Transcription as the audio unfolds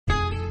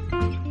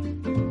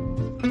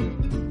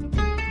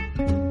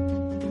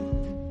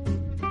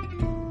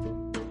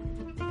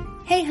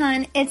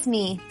Hun, it's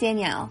me,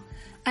 Danielle.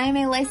 I am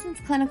a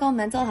licensed clinical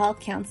mental health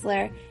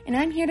counselor, and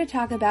I'm here to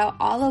talk about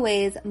all the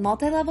ways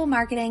multi-level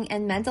marketing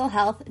and mental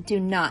health do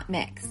not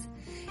mix.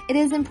 It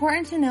is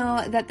important to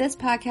know that this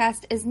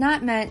podcast is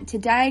not meant to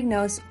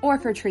diagnose or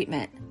for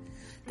treatment.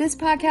 This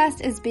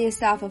podcast is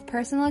based off of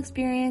personal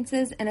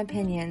experiences and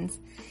opinions,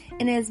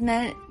 and is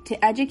meant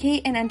to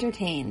educate and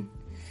entertain.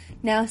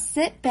 Now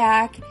sit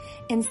back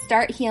and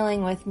start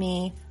healing with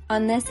me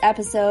on this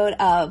episode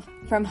of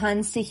From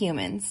Huns to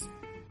Humans.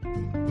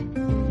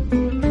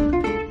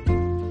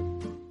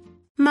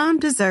 Mom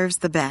deserves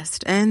the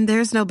best, and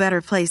there's no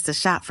better place to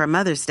shop for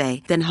Mother's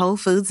Day than Whole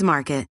Foods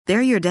Market.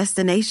 They're your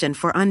destination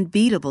for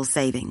unbeatable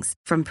savings,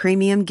 from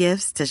premium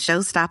gifts to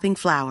show-stopping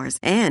flowers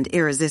and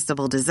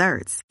irresistible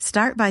desserts.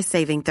 Start by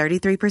saving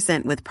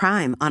 33% with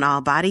Prime on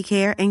all body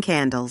care and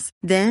candles.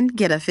 Then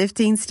get a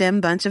 15-stem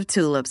bunch of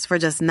tulips for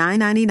just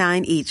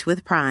 $9.99 each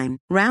with Prime.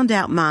 Round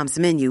out Mom's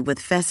menu with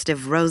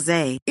festive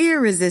rosé,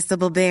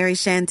 irresistible berry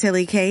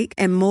chantilly cake,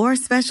 and more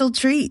special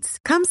treats.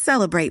 Come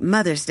celebrate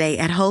Mother's Day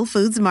at Whole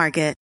Foods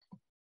Market.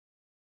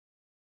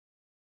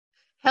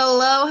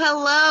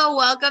 Hello.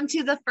 Welcome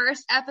to the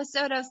first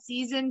episode of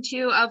season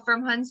 2 of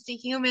From Huns to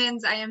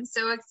Humans. I am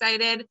so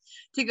excited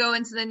to go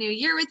into the new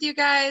year with you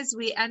guys.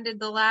 We ended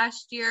the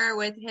last year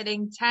with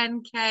hitting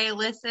 10K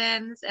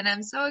listens, and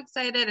I'm so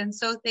excited and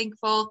so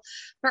thankful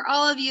for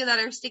all of you that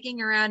are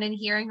sticking around and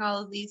hearing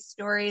all of these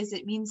stories.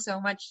 It means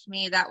so much to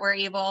me that we're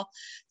able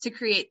to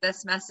create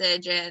this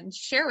message and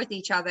share with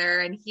each other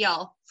and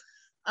heal.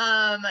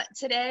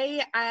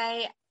 Today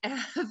I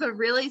have a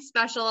really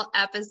special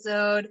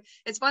episode.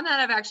 It's one that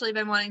I've actually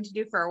been wanting to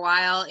do for a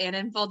while, and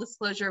in full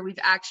disclosure, we've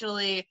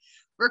actually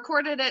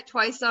recorded it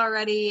twice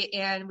already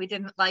and we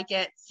didn't like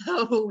it,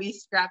 so we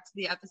scrapped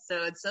the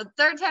episode. So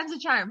third time's a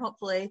charm,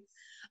 hopefully.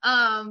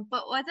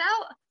 But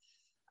without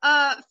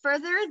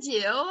further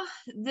ado,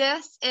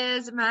 this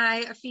is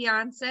my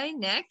fiance,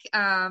 Nick.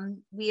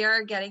 We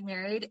are getting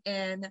married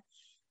in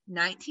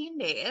 19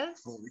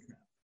 days. Holy crap.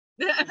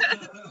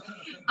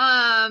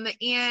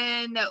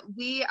 And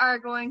we are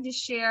going to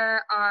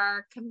share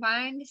our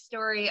combined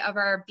story of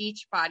our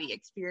Beachbody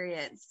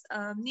experience.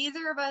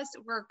 Neither of us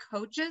were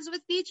coaches with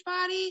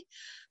Beachbody,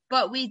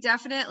 but we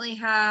definitely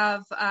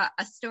have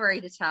a story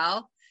to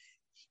tell.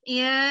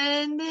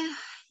 And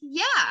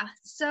yeah,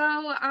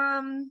 so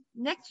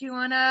Nick, do you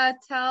want to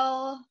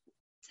tell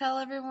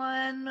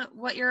everyone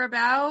what you're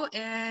about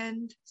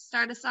and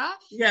start us off?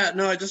 Yeah,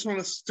 no, I just want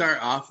to start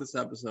off this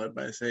episode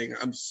by saying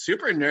I'm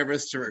super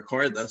nervous to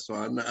record this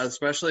one,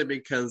 especially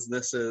because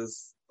this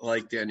is,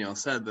 like Danielle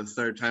said, the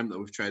third time that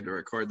we've tried to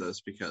record this,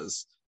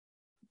 because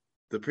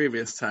the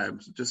previous time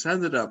just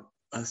ended up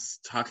us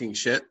talking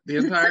shit the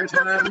entire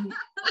time.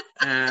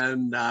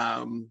 And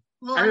I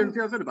didn't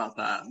feel good about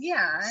that.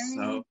 Yeah,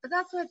 but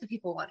that's what the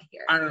people want to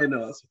hear. I don't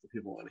know, that's what the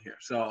people want to hear.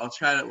 So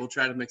we'll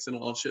try to mix in a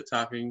little shit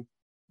talking.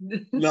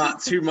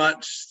 Not too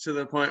much to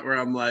the point where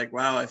I'm like,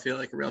 wow, I feel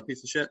like a real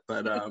piece of shit.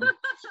 But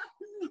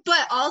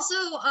but also,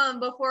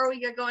 before we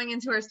get going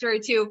into our story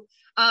too,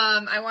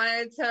 I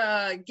wanted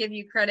to give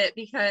you credit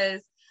because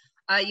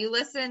you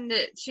listened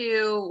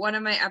to one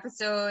of my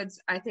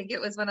episodes. I think it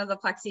was one of the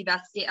Plexi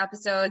Bestie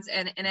episodes,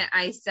 and in it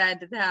I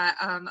said that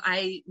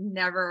I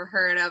never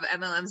heard of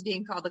MLMs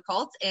being called a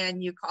cult,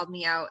 and you called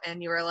me out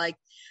and you were like,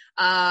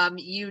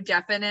 you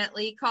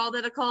definitely called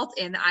it a cult,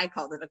 and I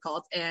called it a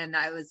cult, and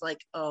I was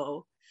like,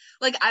 oh.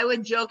 Like, I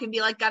would joke and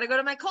be like, gotta go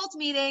to my cult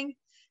meeting,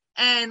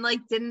 and like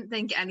didn't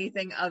think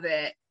anything of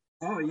it.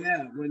 Oh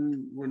yeah,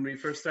 when we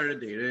first started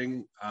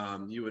dating,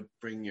 you would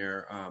bring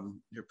your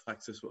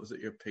Plexus, what was it,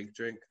 your pink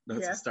drink? No,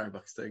 it's a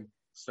Starbucks thing.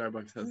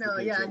 Starbucks has the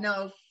pink drink.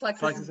 No,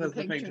 Plexus has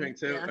the pink drink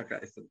too? Yeah.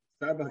 Okay, so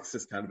Starbucks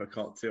is kind of a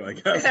cult too, I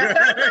guess.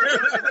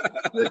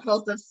 The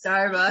cult of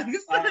Starbucks.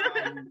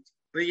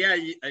 But yeah,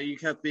 you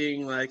kept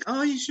being like,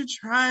 oh, you should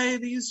try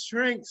these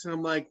drinks. And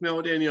I'm like,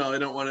 no, Danielle, I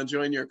don't want to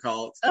join your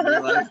cult. And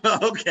you're like,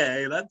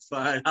 okay, that's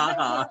fine.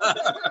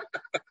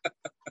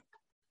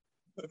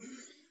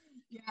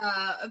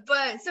 Yeah,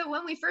 but so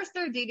when we first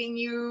started dating,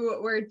 you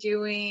were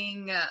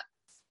doing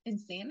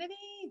Insanity?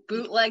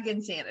 Bootleg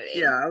Insanity.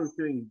 Yeah, I was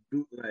doing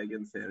Bootleg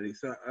Insanity.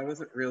 So I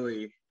wasn't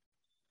really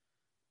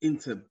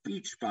into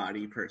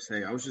Beachbody per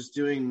se. I was just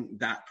doing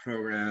that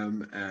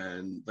program,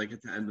 and like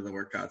at the end of the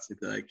workouts, they'd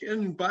be like,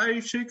 and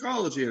buy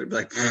Shakeology, and I'd be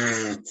like,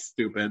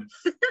 stupid.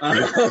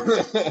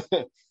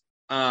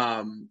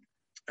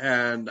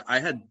 And I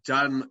had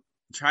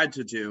tried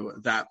to do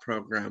that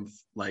program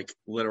like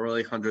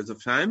literally hundreds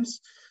of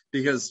times,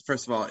 because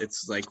first of all,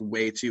 it's like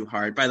way too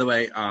hard. By the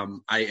way, I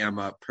am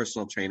a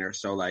personal trainer,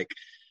 so like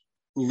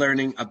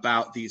learning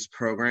about these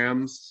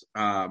programs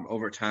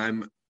over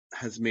time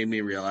has made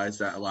me realize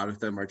that a lot of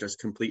them are just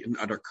complete and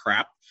utter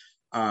crap,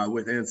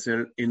 with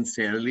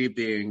Insanity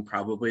being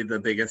probably the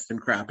biggest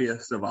and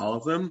crappiest of all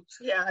of them.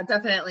 Yeah,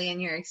 definitely. In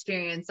your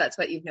experience, that's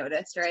what you've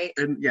noticed, right?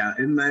 And yeah,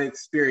 in my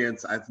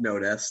experience, I've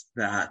noticed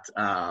that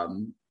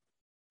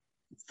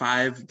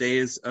 5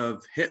 days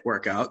of HIIT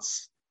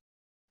workouts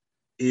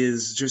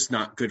is just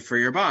not good for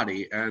your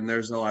body. And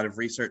there's a lot of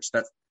research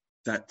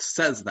that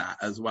says that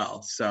as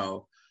well.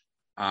 So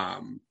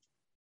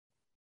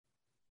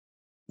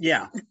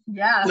Yeah.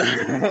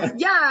 Yeah.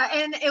 Yeah.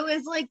 And it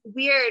was like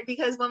weird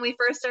because when we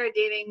first started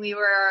dating, we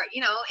were,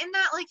 in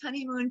that like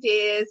honeymoon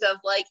phase of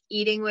like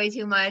eating way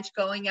too much,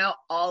 going out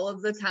all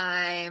of the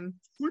time.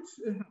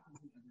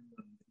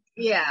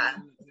 Yeah.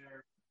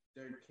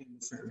 There came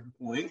a certain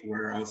point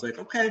where I was like,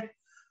 okay,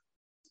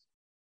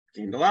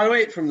 gained a lot of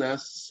weight from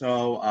this,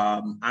 so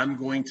I'm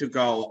going to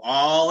go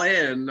all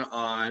in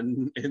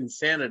on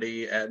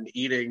insanity and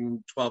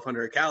eating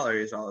 1,200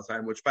 calories all the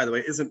time, which, by the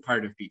way, isn't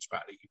part of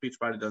Beachbody.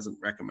 Beachbody doesn't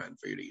recommend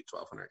for you to eat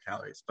 1,200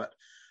 calories, but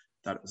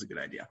thought it was a good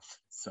idea.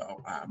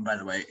 So, by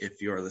the way,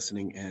 if you're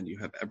listening and you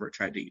have ever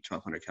tried to eat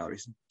 1,200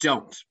 calories,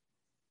 don't.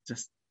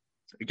 Just,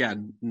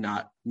 again,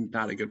 not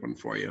a good one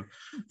for you.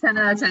 10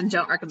 out of 10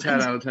 don't recommend.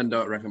 10 out of 10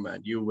 don't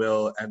recommend. You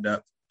will end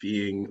up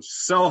being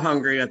so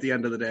hungry at the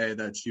end of the day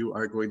that you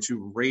are going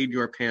to raid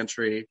your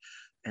pantry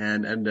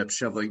and end up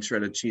shoveling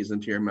shredded cheese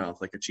into your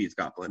mouth like a cheese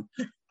goblin.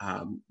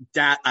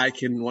 That I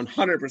can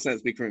 100%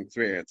 speak from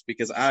experience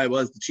because I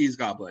was the cheese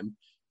goblin.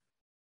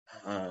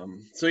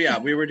 So yeah,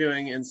 we were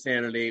doing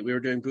insanity. We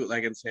were doing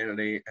bootleg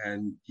insanity,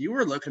 and you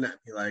were looking at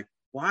me like,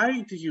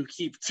 why do you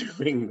keep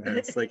doing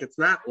this? Like, it's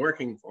not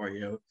working for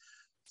you.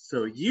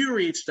 So you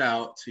reached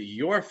out to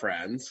your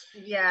friends.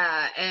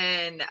 Yeah,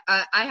 and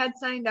I had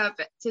signed up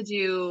to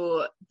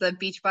do the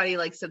Beachbody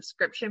like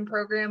subscription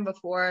program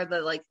before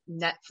the like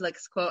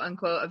Netflix quote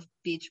unquote of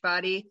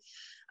Beachbody.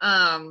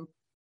 And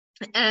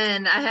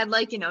I had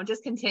like,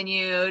 just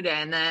continued,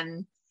 and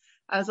then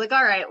I was like,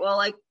 all right, well,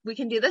 like we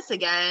can do this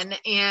again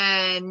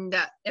and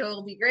it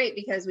will be great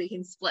because we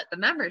can split the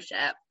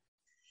membership.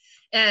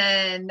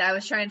 And I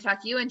was trying to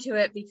talk you into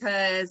it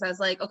because I was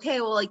like, okay,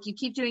 well, like you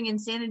keep doing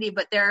insanity,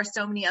 but there are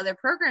so many other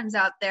programs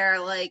out there.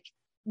 Like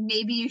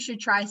maybe you should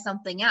try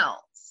something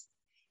else.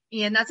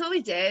 And that's what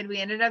we did. We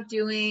ended up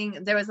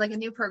there was like a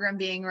new program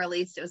being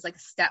released. It was like a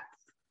step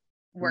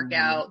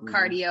workout,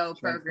 cardio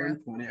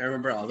program. I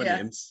remember all the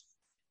names.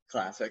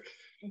 Classic.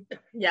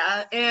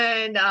 Yeah.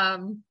 And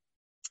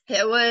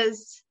it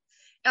was,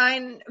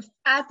 and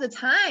at the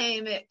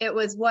time, it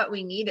was what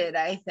we needed,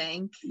 I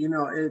think.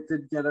 It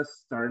did get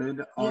us started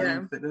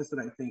on fitness,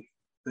 and I think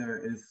there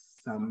is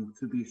some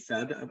to be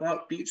said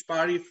about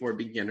Beachbody for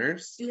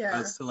beginners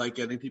as to like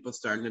getting people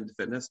started into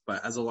fitness,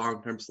 but as a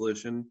long-term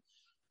solution,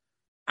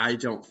 I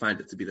don't find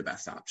it to be the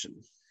best option.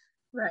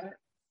 Right.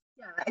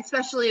 Yeah,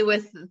 especially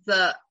with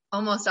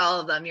almost all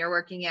of them, you're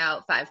working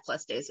out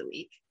 5+ days a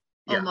week.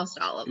 Yeah. Almost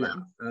all of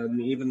them.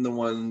 And even the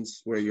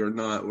ones where you're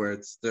not, where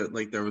it's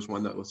like there was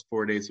one that was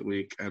 4 days a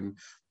week, and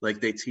like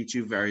they teach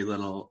you very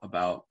little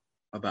about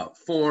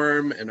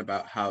form and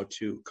about how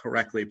to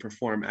correctly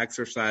perform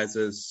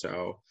exercises.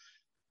 So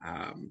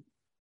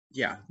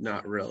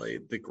not really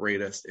the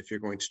greatest if you're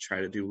going to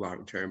try to do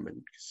long term,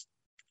 and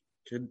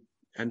could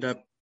end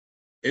up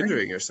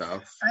injuring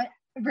yourself.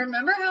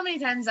 Remember how many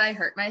times I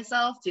hurt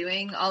myself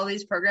doing all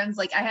these programs?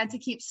 Like I had to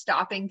keep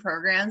stopping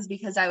programs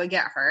because I would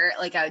get hurt.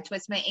 Like I would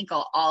twist my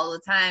ankle all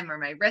the time, or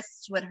my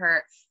wrists would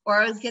hurt,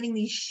 or I was getting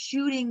these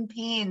shooting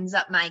pains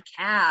up my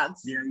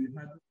calves. Yeah, you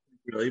had a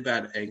really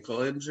bad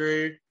ankle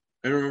injury.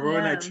 I remember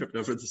when I tripped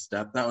over the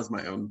step. That was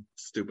my own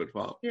stupid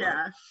fault.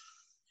 Yeah. But...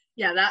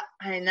 Yeah,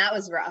 that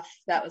was rough.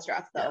 That was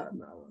rough though. Yeah,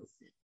 that was...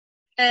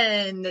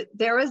 And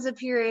there was a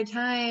period of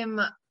time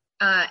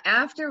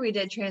after we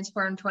did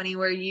Transform 20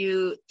 where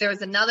there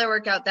was another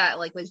workout that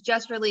like was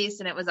just released,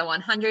 and it was a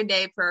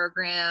 100-day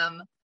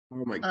program.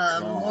 Oh my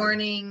god.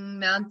 Morning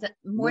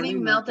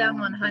Meltdown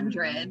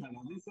 100. Had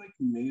all these like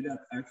made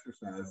up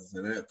exercises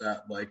in it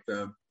that like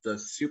the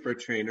super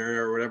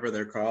trainer or whatever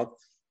they're called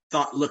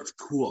thought looked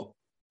cool.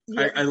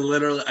 Yeah.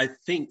 I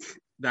think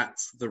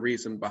that's the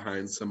reason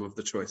behind some of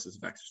the choices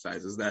of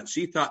exercises, that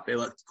she thought they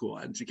looked cool,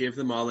 and she gave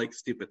them all like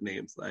stupid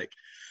names, like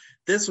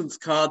this one's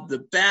called the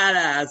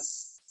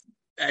badass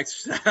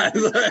exercise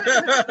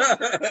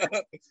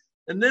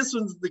and this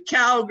one's the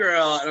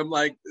cowgirl, and I'm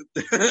like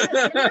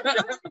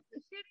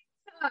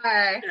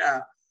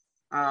yeah.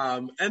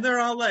 And they're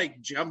all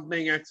like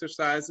jumping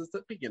exercises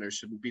that beginners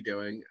shouldn't be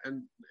doing,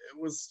 and it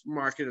was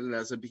marketed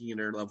as a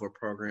beginner level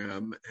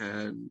program.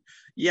 And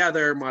yeah,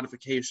 there are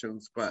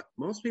modifications, but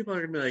most people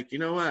are gonna be like, you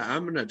know what,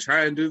 I'm gonna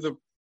try and do the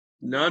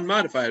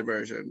non-modified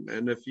version.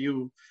 And if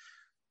you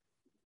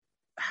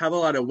have a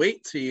lot of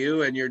weight to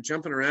you and you're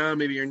jumping around,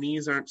 maybe your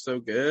knees aren't so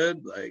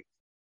good, like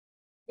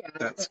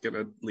that's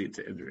gonna lead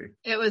to injury.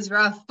 It was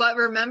rough, but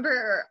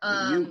remember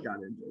you got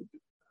injured.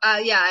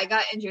 I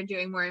got injured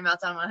doing Morning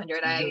Meltdown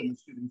 100.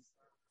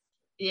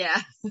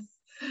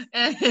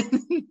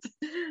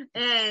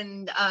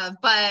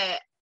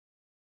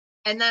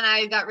 And then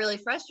I got really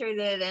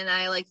frustrated, and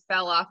I like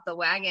fell off the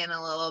wagon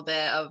a little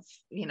bit of,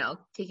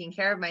 taking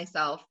care of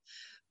myself.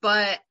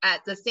 But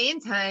at the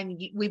same time,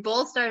 we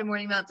both started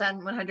Morning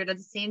Meltdown 100 at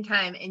the same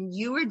time, and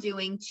you were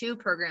doing 2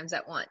 programs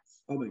at once.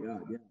 Oh my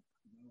God, yeah.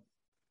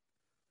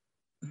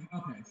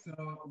 Okay, so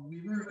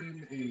we were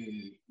in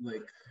a,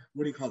 like,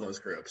 what do you call those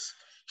groups?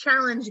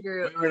 Challenge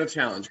group. We were in a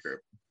challenge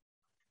group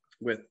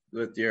with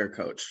your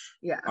coach.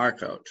 Yeah. Our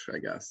coach, I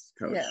guess.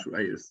 Coach. Yeah.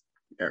 I use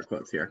air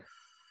quotes here.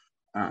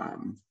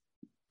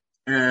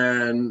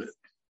 And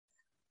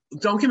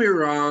don't get me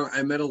wrong,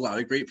 I met a lot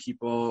of great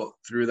people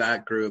through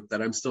that group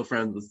that I'm still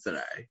friends with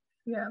today.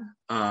 Yeah.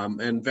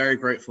 And very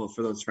grateful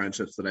for those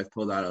friendships that I've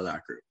pulled out of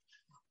that group.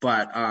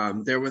 But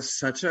there was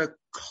such a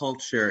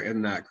culture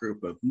in that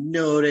group of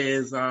no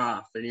days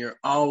off, and you're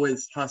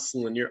always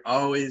hustling, you're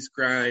always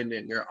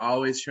grinding, you're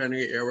always trying to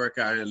get your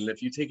workout in. And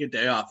if you take a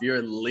day off,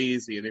 you're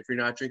lazy. And if you're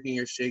not drinking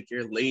your shake,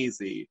 you're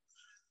lazy.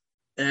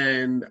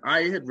 And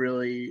I had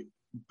really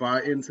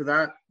bought into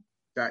that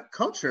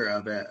culture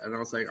of it. And I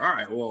was like, all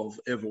right, well,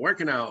 if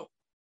working out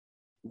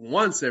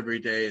once every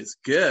day is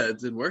good,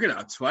 then working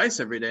out twice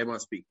every day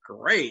must be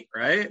great,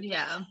 right?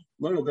 Yeah.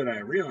 Little did I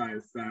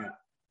realize that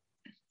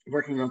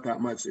working out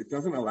that much, it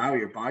doesn't allow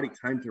your body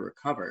time to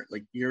recover.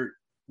 Like your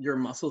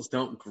muscles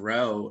don't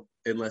grow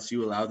unless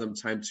you allow them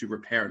time to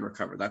repair and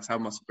recover. That's how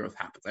muscle growth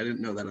happens. I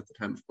didn't know that at the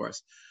time, of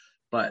course,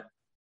 but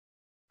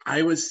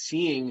I was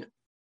seeing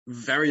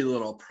very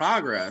little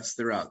progress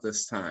throughout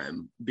this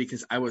time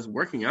because I was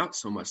working out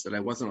so much that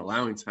I wasn't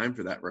allowing time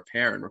for that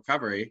repair and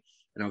recovery.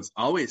 And I was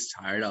always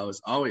tired. I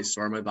was always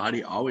sore. My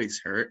body always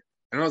hurt.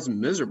 And I was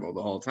miserable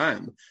the whole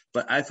time.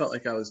 But I felt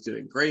like I was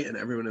doing great. And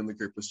everyone in the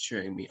group was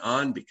cheering me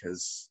on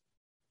because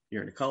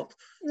you're in a cult.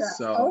 Yeah.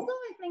 So also,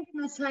 I think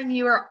this time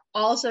you were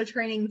also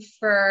training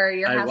for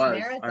your half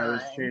marathon. I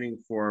was training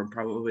for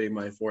probably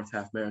my 4th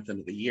half marathon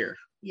of the year.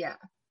 Yeah.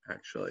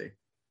 Actually.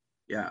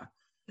 Yeah.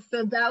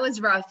 So that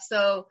was rough.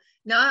 So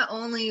not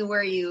only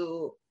were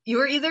you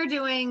were either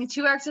doing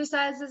 2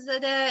 exercises a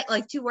day,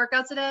 like 2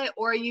 workouts a day,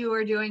 or you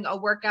were doing a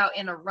workout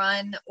and a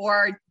run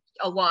or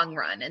a long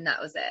run, and that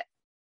was it.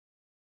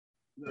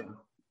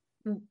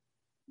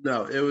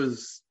 No,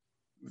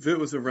 if it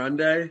was a run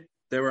day,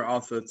 there were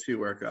also 2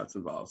 workouts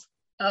involved.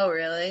 Oh,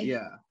 really?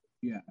 Yeah.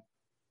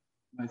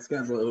 My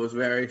schedule was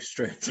very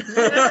strict.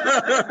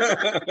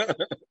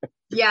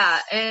 Yeah,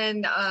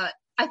 and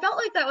I felt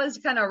like that was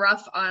kind of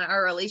rough on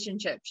our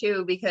relationship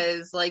too,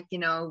 because like, you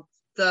know,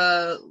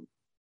 the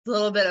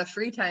little bit of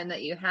free time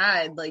that you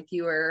had, like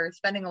you were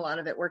spending a lot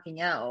of it working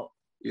out.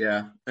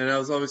 Yeah, and I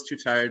was always too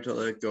tired to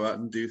like go out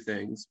and do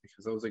things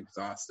because I was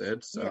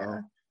exhausted. So. Yeah.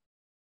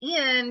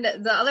 And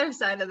the other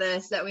side of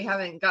this that we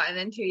haven't gotten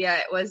into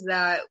yet was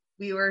that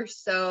we were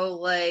so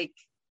like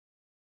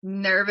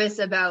nervous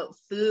about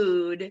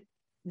food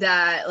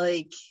that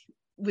like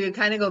we would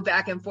kind of go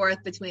back and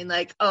forth between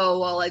like,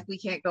 oh, well, like we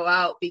can't go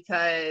out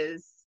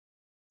because,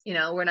 you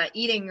know, we're not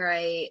eating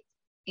right.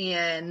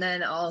 And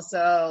then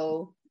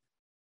also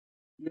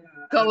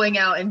going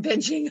out and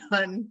binging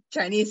on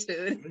Chinese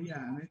food. Yeah,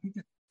 and I think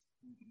it's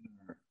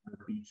our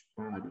beach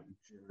body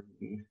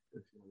journey,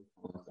 if you want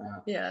to call it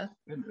that. Yeah.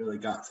 We hadn't really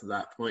got to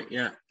that point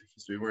yet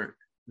because we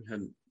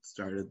hadn't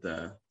started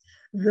the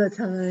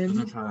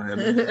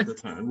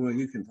time. Well,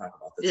 you can talk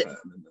about the time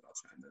and then I'll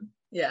chime in.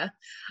 Yeah.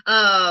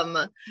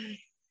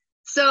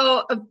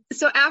 So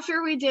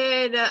after we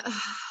did,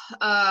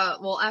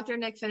 after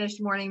Nick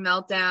finished Morning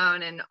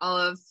Meltdown and all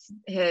of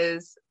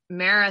his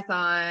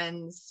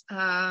marathons,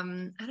 I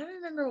don't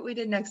remember what we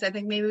did next. I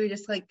think maybe we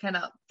just like kind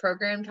of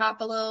programmed Hop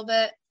a little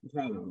bit.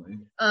 Probably.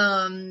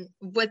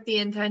 With the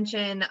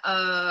intention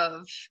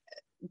of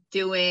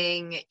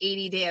doing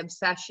 80-day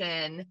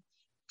obsession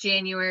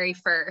January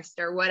 1st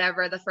or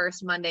whatever the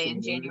first Monday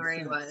in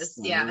January was.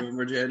 Yeah. I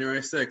remember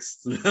January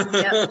 6th.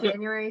 Yep,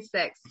 January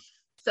 6th.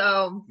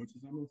 So which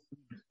is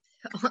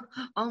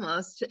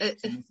almost a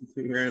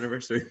 2-year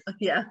anniversary.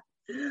 Yeah.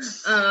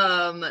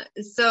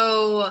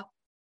 So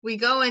we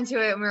go into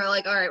it and we're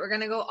like, all right, we're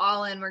going to go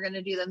all in. We're going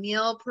to do the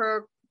meal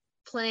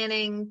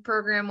planning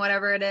program,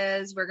 whatever it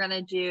is. We're going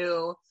to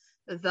do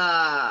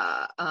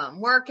the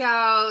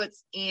workouts,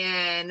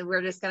 and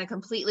we're just going to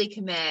completely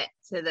commit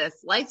to this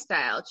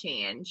lifestyle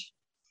change.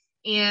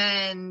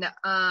 And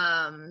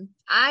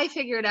I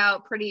figured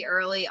out pretty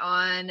early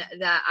on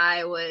that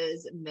I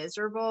was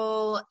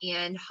miserable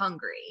and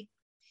hungry.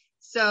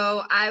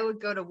 So I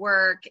would go to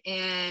work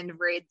and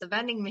raid the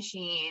vending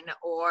machine,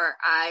 or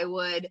I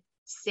would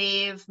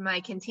save my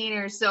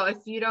containers. So if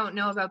you don't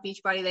know about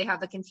Beachbody, they have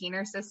the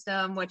container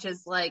system, which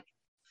is like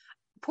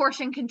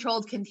portion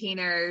controlled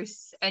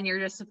containers, and you're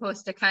just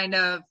supposed to kind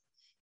of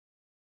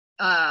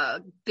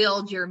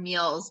build your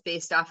meals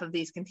based off of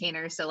these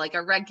containers. So like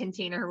a red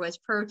container was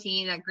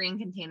protein, a green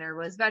container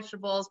was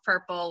vegetables,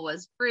 purple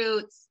was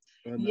fruits.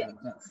 And that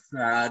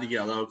sad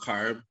yellow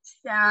carb.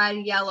 Sad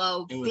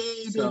yellow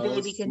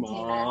baby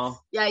container.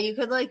 Yeah, you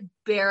could like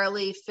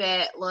barely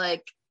fit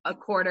like a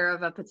quarter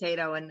of a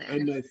potato in there.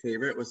 And my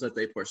favorite was that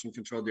they portion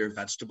controlled your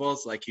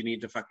vegetables. Like you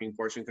need to fucking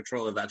portion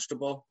control a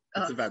vegetable.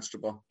 It's a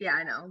vegetable. Yeah,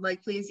 I know.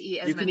 Like please eat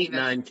as many. You can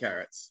eat 9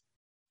 carrots.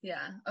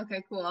 Yeah.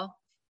 Okay, cool.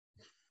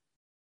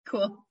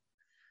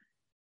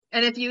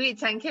 And if you eat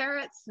 10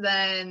 carrots,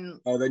 then...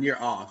 Oh, then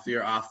you're off.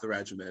 You're off the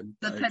regimen.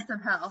 The pits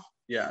of hell.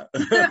 Yeah.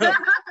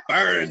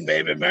 Burn,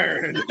 baby,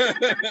 burn.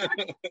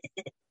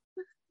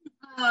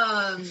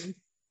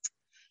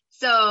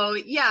 So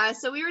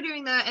we were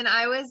doing that, and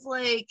I was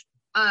like,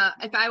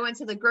 if I went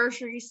to the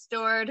grocery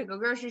store to go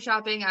grocery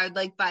shopping, I would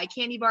like buy a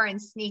candy bar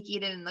and sneak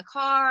eat it in the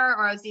car,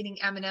 or I was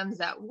eating M&Ms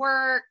at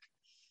work.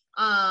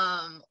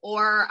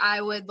 Or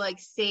I would like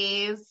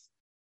save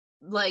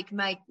like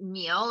my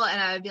meal,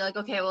 and I would be like,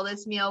 okay, well,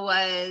 this meal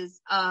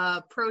was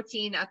a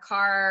protein, a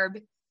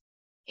carb,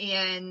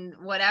 and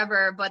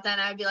whatever. But then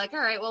I'd be like, all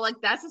right, well, like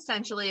that's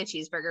essentially a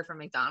cheeseburger from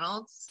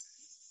McDonald's.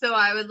 So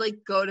I would like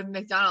go to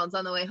McDonald's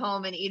on the way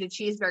home and eat a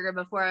cheeseburger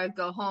before I would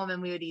go home,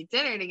 and we would eat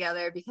dinner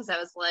together, because I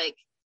was like,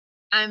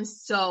 I'm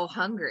so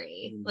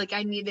hungry. Like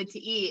I needed to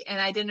eat, and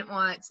I didn't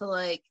want to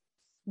like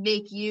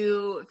make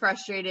you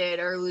frustrated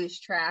or lose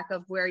track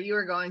of where you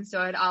were going. So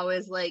I'd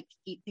always like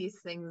eat these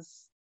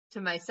things to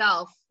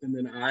myself. And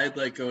then I'd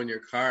like go in your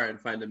car and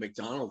find a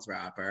McDonald's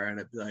wrapper, and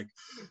I'd be like,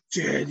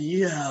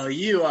 Danielle,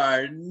 you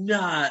are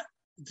not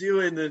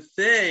doing the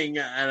thing.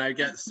 And I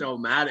get so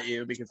mad at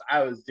you because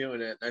I was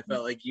doing it. I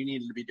felt like you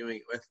needed to be doing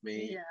it with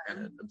me. Yeah.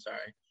 And I'm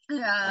sorry.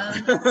 Yeah.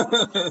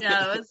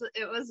 Yeah,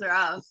 it was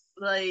rough.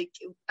 Like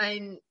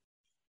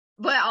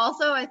but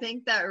also I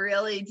think that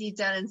really deep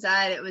down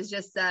inside, it was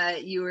just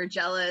that you were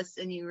jealous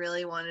and you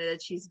really wanted a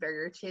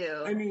cheeseburger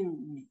too. I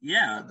mean,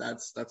 yeah,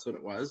 that's what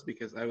it was,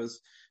 because I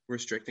was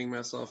restricting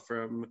myself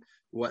from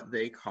what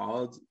they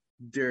called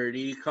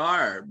dirty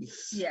carbs.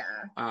 Yeah.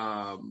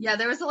 Yeah,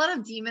 there was a lot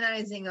of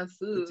demonizing of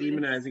food.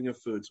 Demonizing of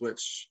foods,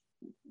 which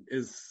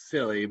is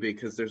silly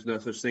because there's no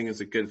such thing as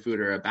a good food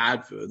or a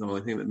bad food. The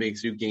only thing that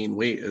makes you gain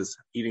weight is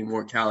eating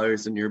more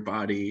calories than your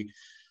body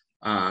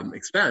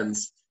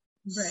expends.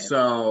 Right.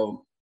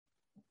 So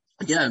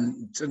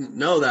again, didn't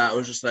know that. I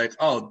was just like,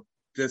 oh,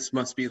 this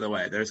must be the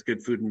way. There's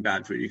good food and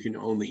bad food. You can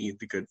only eat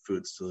the good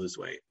foods to lose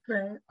weight.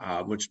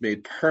 Right. Which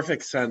made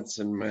perfect sense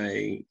in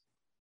my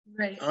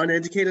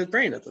uneducated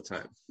brain at the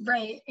time.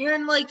 Right.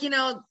 And like, you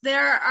know,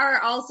 there are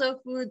also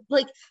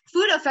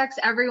food affects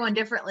everyone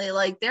differently.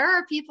 Like there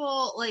are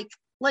people like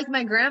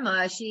my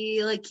grandma,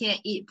 she like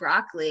can't eat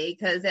broccoli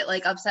because it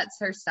like upsets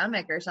her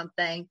stomach or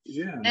something.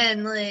 Yeah.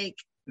 And like,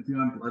 if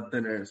you're on blood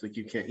thinners, like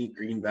you can't eat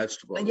green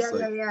vegetables. Yeah,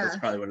 like, yeah. That's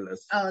probably what it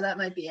is. Oh, that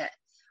might be it.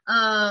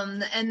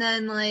 And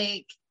then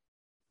like,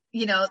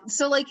 you know,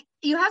 so like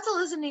you have to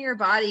listen to your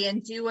body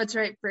and do what's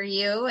right for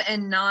you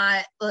and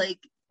not like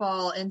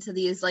fall into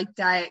these like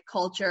diet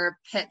culture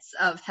pits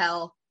of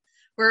hell.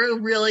 We're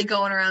really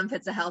going around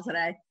pits of hell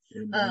today.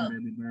 I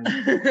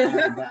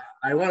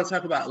want to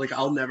talk about, like,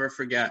 I'll never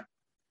forget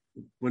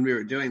when we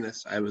were doing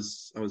this. I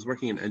was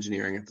working in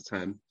engineering at the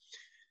time,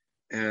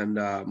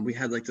 and we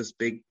had like this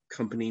big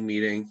company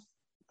meeting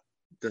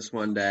this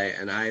one day,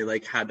 and I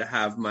like had to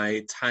have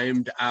my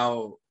timed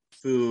out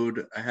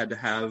food. I had to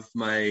have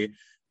my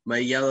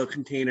yellow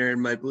container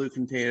and my blue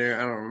container. I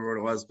don't remember what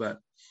it was, but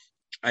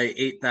I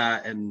ate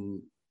that.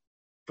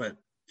 But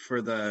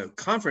for the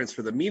conference,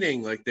 for the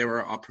meeting, like they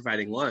were all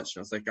providing lunch.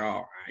 And I was like,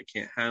 oh, I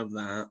can't have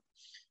that.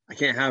 I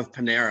can't have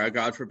Panera.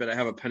 God forbid I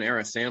have a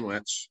Panera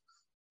sandwich.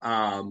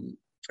 And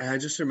I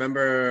just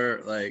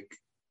remember like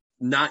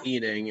not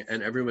eating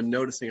and everyone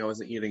noticing I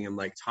wasn't eating and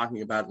like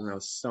talking about it. And I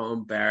was so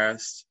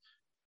embarrassed.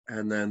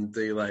 And then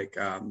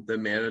the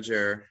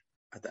manager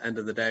at the end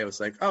of the day was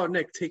like, oh,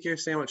 Nick, take your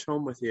sandwich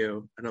home with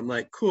you. And I'm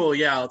like, cool.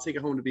 Yeah, I'll take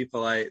it home to be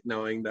polite,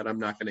 knowing that I'm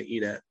not going to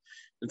eat it.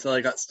 Until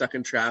I got stuck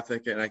in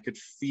traffic and I could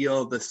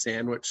feel the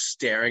sandwich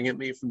staring at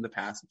me from the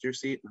passenger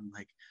seat. And I'm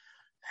like,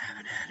 I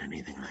haven't had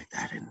anything like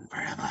that in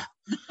forever.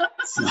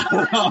 So,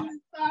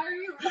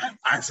 sorry.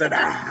 I said,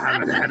 I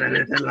haven't had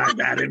anything like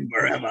that in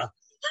forever.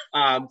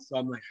 So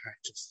I'm like, all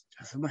right, just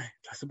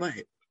a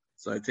bite.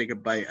 So I take a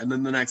bite. And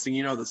then the next thing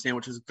you know, the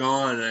sandwich is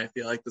gone. And I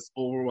feel like this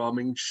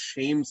overwhelming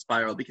shame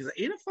spiral because I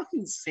ate a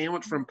fucking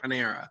sandwich from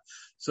Panera.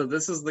 So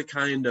this is the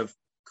kind of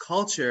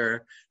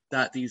culture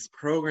that these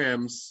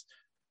programs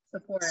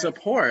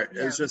support.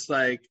 Yeah. Is just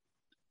like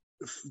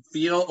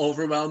feel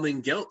overwhelming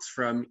guilt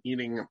from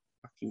eating a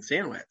fucking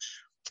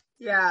sandwich.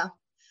 Yeah.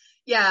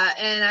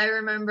 And I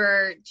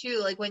remember too,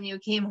 like when you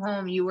came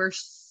home, you were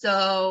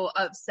so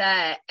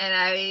upset, and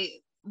I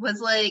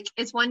was like,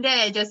 it's one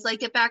day, just like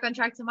get back on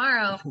track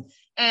tomorrow.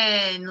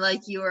 And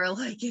like you were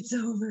like, it's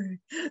over.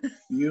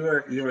 You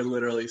were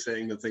literally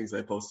saying the things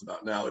I post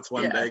about now. It's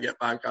one day, get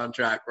back on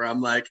track, where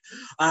I'm like,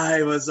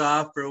 I was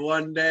off for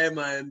one day,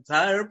 my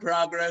entire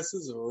progress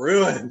is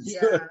ruined.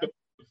 Yeah.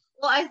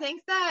 Well, I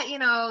think that, you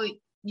know,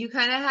 you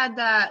kind of had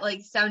that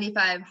like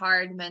 75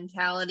 hard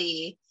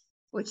mentality,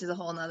 which is a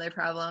whole nother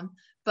problem.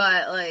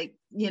 But like,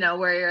 you know,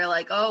 where you're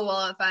like, oh,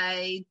 well, if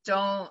I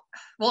don't,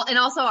 well, and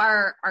also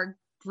our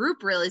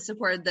group really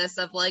supported this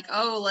of like,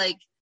 oh, like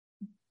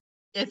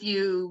if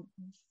you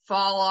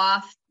fall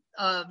off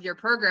of your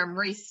program,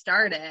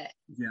 restart it.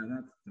 Yeah,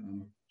 that's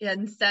dumb. Yeah,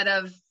 instead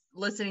of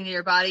listening to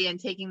your body and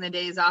taking the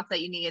days off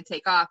that you need to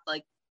take off,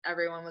 like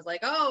everyone was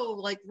like, oh,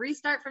 like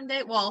restart from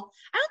day. Well,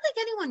 I don't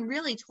think anyone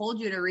really told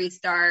you to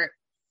restart.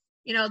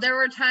 You know, there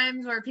were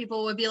times where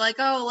people would be like,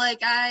 oh,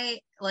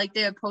 like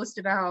they would post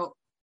about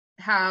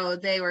how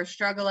they were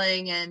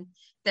struggling and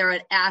they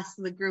would ask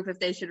the group if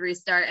they should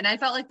restart. And I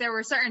felt like there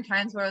were certain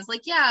times where I was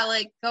like, yeah,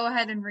 like go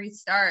ahead and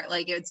restart.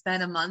 Like it's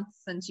been a month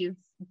since you've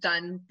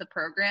done the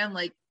program.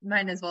 Like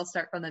might as well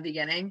start from the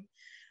beginning.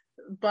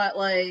 But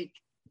like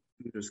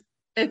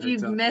if you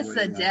miss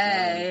a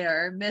day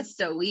or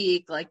missed a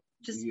week, like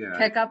just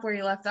pick up where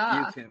you left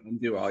off. You can't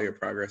undo all your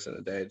progress in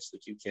a day. It's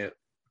like you can't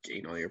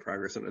gain all your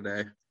progress in a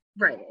day.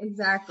 Right,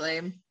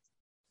 exactly.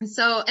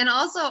 So, and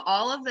also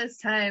all of this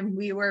time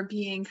we were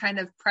being kind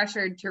of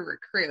pressured to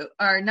recruit,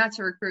 or not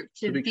to recruit,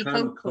 to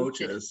become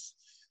coaches.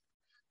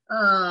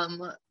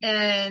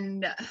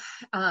 And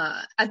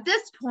at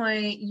this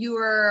point you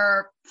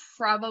were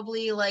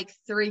probably like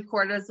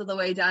 3/4 of the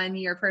way done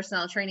your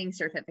personal training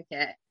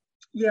certificate.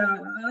 Yeah,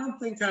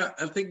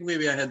 I think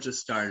maybe I had just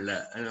started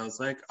it, and I was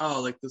like,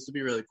 oh, like this would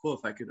be really cool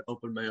if I could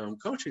open my own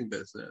coaching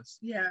business.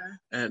 Yeah.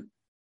 And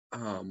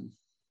I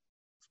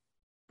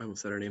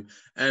almost said her name.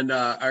 And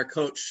our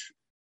coach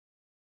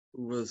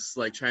was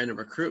like trying to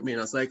recruit me, and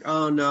I was like,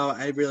 oh no,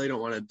 I really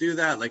don't want to do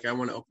that. Like, I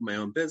want to open my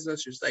own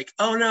business. She's like,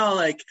 oh no,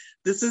 like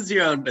this is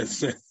your own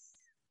business.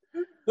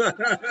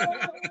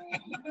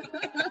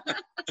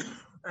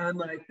 And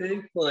like,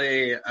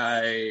 thankfully,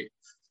 I'm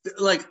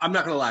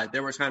not gonna lie,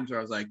 there were times where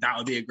I was like, that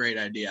would be a great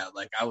idea.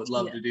 Like, I would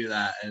love to do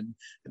that and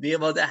be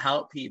able to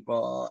help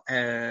people.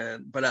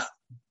 But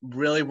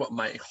really, what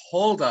my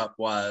holdup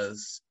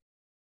was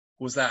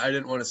that I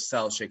didn't want to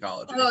sell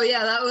Shakeology. Oh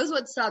yeah, that was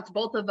what stopped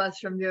both of us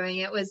from doing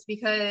it, was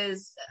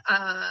because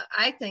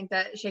I think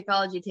that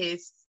Shakeology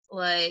tastes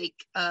like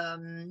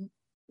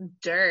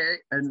dirt.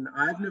 And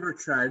I've never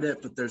tried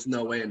it, but there's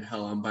no way in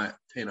hell I'm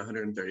paying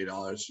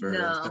 $130 for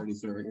 30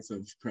 servings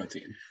of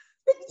protein.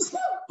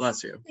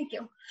 Bless you. Thank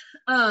you.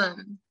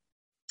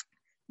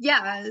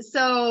 Yeah,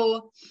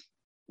 so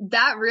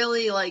that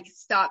really like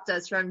stopped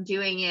us from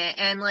doing it.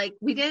 And like,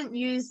 we didn't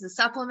use the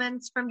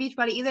supplements from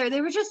Beachbody either. They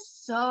were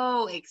just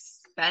so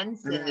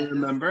expensive. And I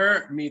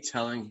remember me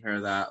telling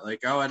her that,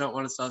 like, oh, I don't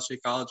want to sell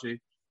Shakeology.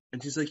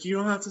 And she's like, you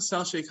don't have to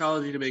sell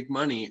Shakeology to make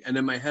money. And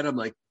in my head, I'm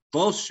like,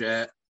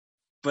 bullshit.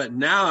 But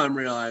now I'm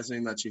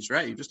realizing that she's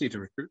right. You just need to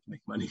recruit to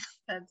make money.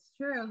 That's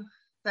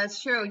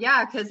true.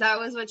 Yeah, because that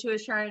was what she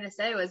was trying to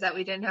say, was that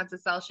we didn't have to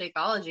sell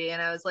Shakeology.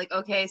 And I was like,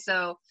 okay,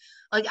 so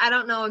like, I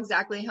don't know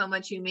exactly how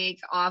much you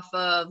make off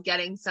of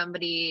getting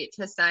somebody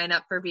to sign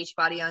up for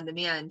Beachbody On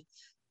Demand,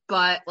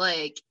 but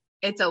like,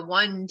 it's a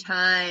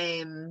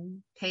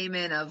one-time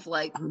payment of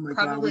like, oh my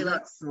probably God, we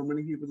like got so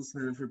many people to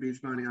sign up for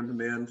Beachbody On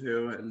Demand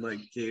too, and like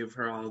gave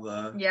her all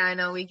the. Yeah, I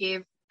know, we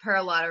gave her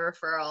a lot of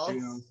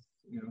referrals.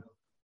 Yeah.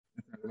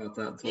 I thought about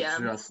that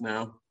until just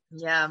now.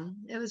 Yeah,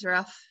 it was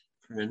rough.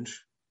 Cringe.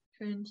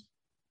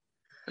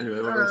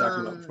 Anyway, what were we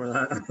talking about before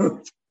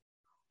that?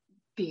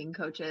 Being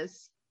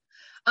coaches.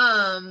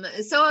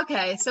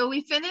 So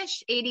we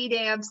finished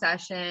 80-Day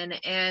Obsession,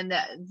 and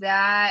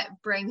that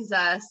brings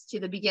us to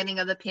the beginning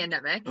of the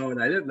pandemic. Oh,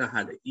 and I didn't know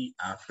how to eat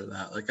after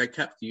that. Like, I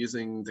kept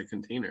using the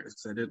containers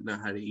because I didn't know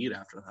how to eat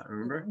after that,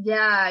 remember?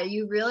 Yeah,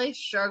 you really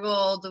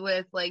struggled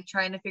with like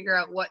trying to figure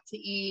out what to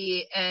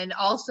eat, and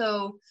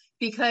also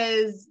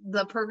because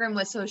the program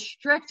was so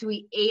strict,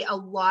 we ate a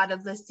lot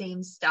of the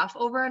same stuff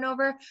over and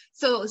over.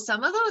 So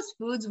some of those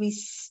foods we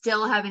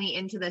still haven't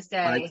eaten to this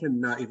day. I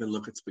cannot even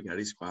look at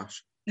spaghetti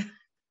squash.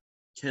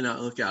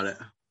 Cannot look at it.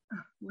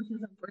 Which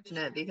is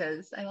unfortunate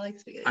because I like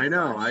spaghetti. I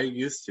know, I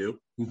used to.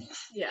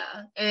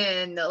 Yeah,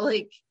 and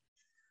like,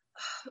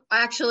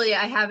 actually,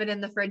 I have it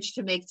in the fridge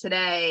to make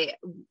today,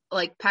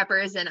 like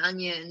peppers and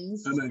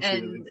onions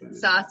and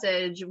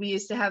sausage. We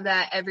used to have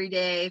that every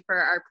day for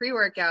our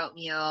pre-workout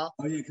meal.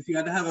 Oh yeah, because you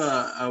had to have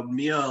a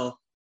meal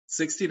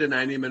 60 to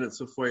 90 minutes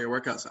before your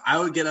workout. So I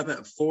would get up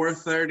at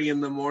 4:30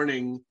 in the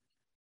morning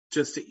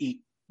just to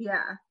eat.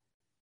 Yeah.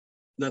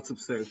 That's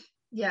absurd.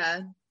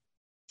 Yeah.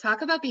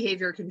 Talk about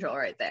behavior control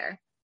right there.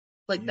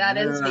 Like, that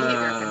is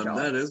behavior control.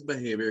 That is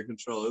behavior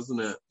control, isn't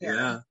it?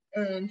 Yeah.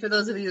 And for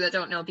those of you that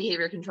don't know,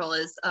 behavior control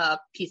is a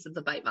piece of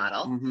the bite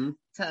model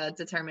to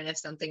determine if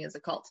something is a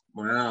cult.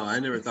 Wow,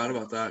 I never thought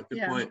about that.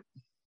 Good point.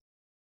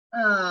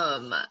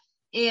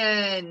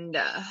 And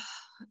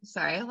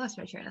sorry, I lost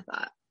my train of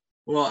thought.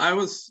 Well, I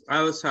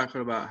was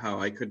talking about how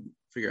I couldn't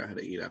figure out how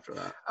to eat after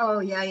that. Oh,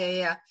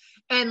 yeah.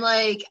 And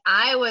like,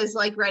 I was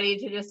like ready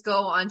to just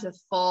go onto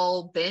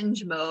full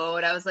binge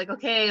mode. I was like,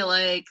 okay,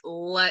 like,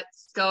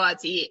 let's go out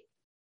to eat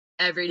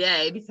every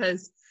day,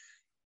 because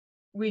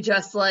we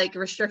just like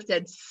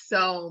restricted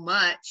so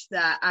much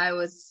that I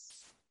was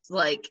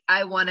like,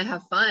 I want to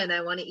have fun.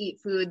 I want to eat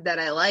food that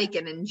I like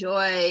and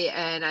enjoy.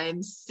 And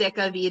I'm sick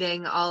of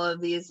eating all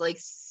of these like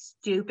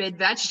stupid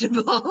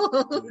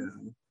vegetables. Yeah.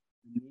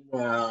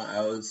 Well,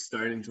 I was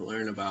starting to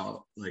learn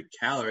about like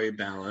calorie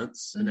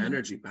balance and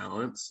energy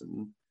balance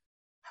and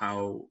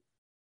how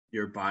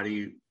your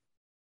body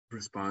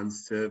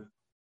responds to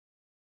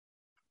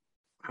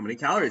how many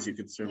calories you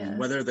consume,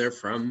 whether they're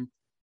from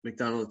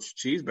McDonald's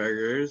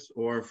cheeseburgers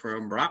or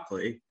from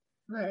broccoli.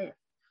 Right.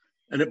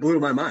 And it blew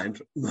my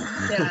mind.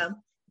 Yeah.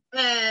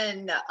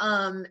 And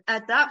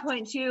at that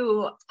point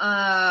too,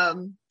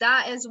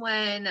 that is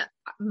when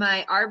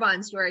my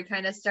Arbonne story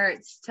kind of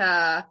starts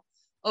to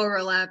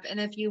overlap. And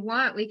if you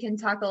want, we can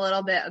talk a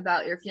little bit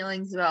about your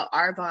feelings about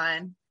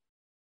Arbonne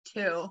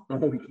too. Oh,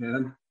 we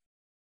can.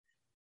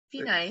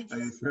 Be nice.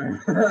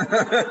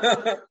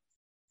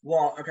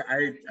 Well, okay,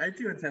 I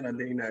do intend on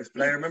being nice,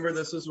 but I remember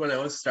this was when I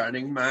was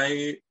starting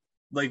my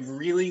like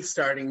really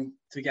starting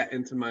to get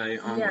into my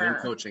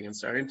online coaching and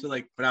starting to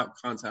like put out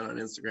content on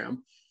Instagram.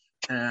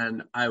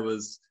 And I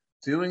was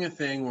doing a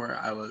thing where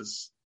I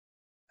was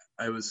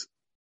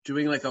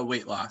doing like a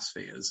weight loss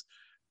phase.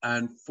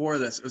 And for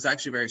this, it was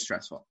actually very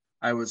stressful.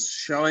 I was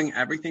showing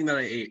everything that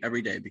I ate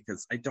every day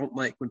because I don't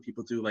like when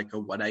people do like a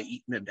what I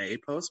eat in a day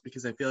post,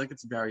 because I feel like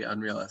it's very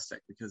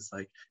unrealistic, because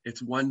like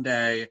it's one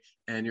day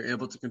and you're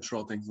able to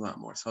control things a lot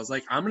more. So I was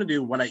like, I'm going to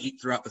do what I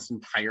eat throughout this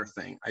entire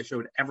thing. I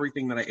showed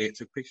everything that I ate,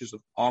 took pictures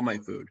of all my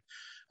food.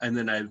 And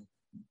then I'd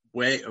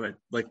weigh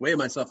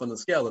myself on the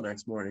scale the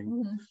next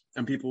morning,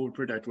 and people would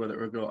predict whether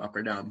it would go up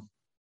or down.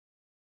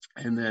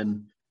 And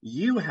then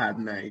you had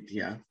an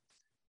idea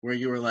where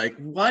you were like,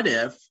 what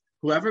if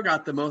whoever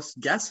got the most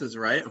guesses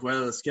right,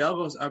 whether the scale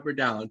goes up or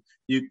down,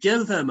 you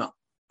give them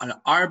an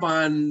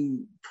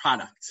Arbonne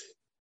product.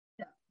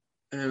 Yeah.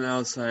 And I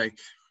was like,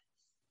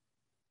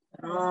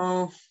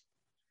 oh.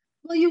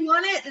 Well, you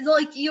wanted,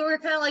 like, you were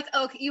kind of like,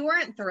 okay, you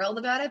weren't thrilled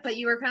about it, but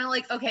you were kind of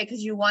like, okay,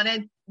 because you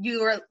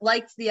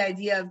liked the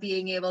idea of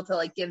being able to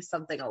like give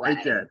something away. I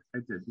did,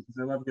 because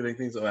I love giving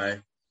things away.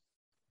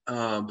 But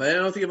I didn't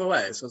know what to give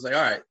away. So I was like,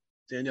 all right,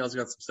 Danielle's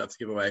got some stuff to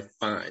give away,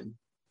 fine.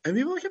 And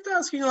people kept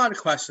asking a lot of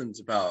questions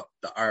about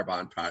the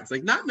Arbonne products,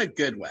 like not in a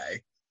good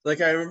way.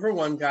 Like I remember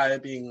one guy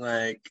being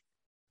like,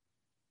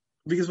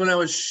 because when I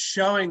was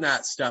showing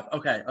that stuff,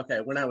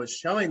 when I was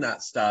showing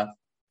that stuff,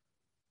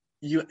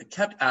 you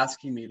kept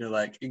asking me to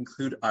like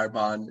include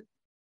Arbonne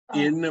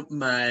in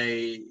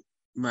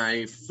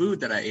my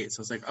food that I ate. So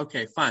I was like,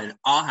 okay, fine,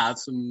 I'll have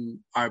some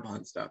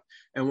Arbonne stuff.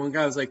 And one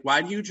guy was like,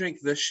 why do you drink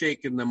this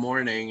shake in the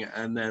morning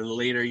and then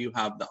later you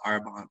have the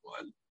Arbonne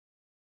one?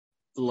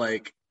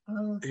 Like,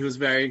 he was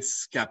very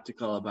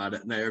skeptical about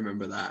it, and I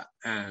remember that.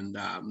 And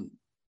I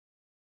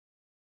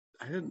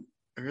didn't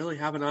really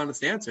have an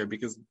honest answer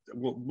because,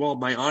 well,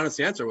 my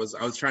honest answer was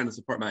I was trying to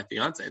support my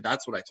fiance.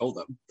 That's what I told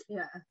him.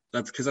 Yeah.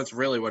 That's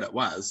really what it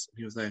was.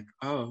 He was like,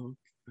 oh,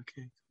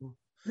 okay, cool.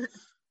 You're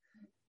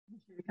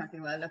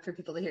talking loud enough for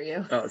people to hear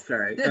you. Oh,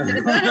 sorry.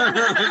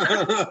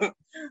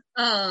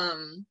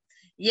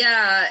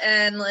 Yeah,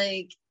 and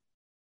like,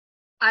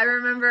 I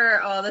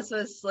remember, this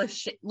was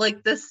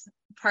like this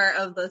part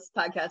of this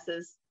podcast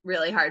is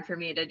really hard for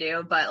me to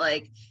do, but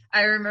like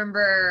I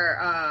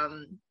remember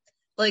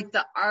like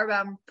the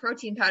Arbonne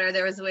protein powder,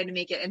 there was a way to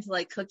make it into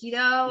like cookie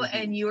dough,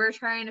 and you were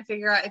trying to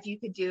figure out if you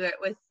could do it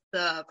with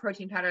the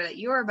protein powder that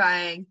you were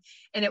buying,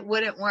 and it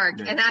wouldn't work.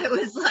 And I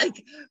was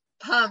like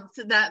pumped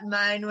that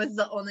mine was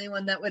the only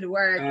one that would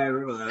work. I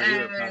remember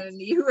that.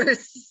 And you were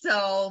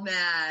so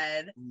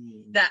mad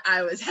that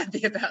I was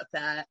happy about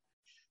that.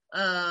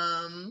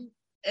 And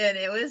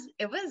it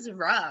was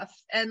rough.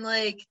 And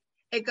like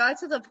it got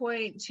to the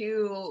point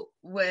too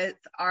with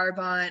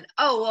Arbonne.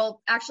 Oh,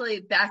 well,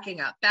 actually back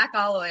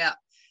all the way up.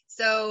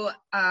 So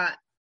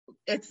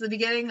it's the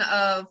beginning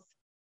of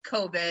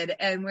COVID,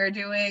 and we're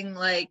doing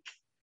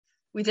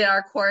we did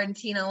our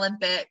quarantine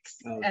Olympics,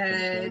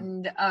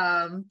 and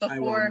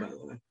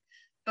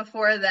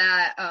before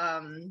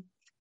that,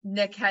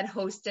 Nick had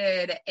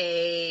hosted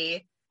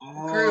a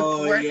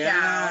group workout.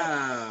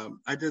 Yeah,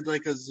 I did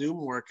like a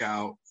Zoom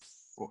workout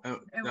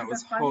that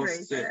was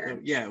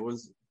hosted. Yeah, it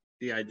was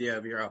the idea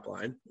of your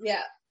upline.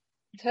 Yeah,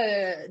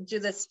 to do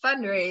this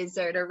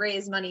fundraiser to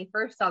raise money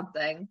for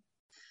something,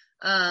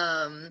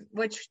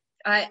 which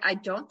I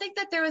don't think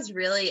that there was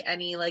really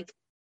any like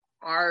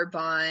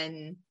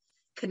Arbonne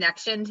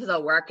connection to the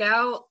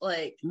workout.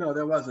 No,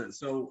 there wasn't.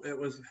 So it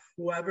was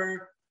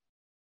whoever,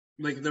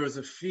 there was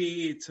a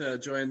fee to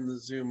join the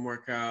Zoom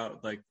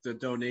workout. Like the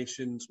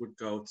donations would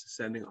go to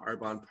sending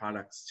Arbonne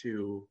products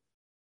to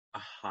a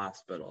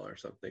hospital or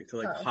something,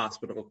 to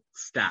hospital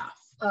staff.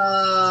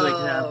 Oh. So they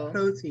could have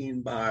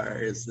protein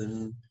bars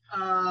and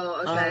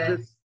okay.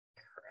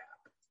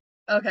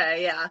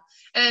 Okay, yeah.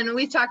 And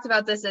we've talked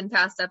about this in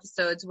past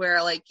episodes where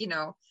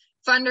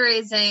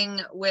fundraising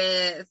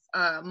with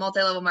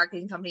multi-level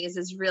marketing companies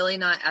is really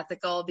not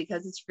ethical,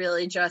 because it's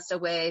really just a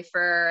way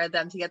for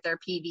them to get their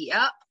PV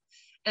up,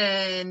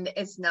 and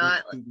it's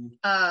not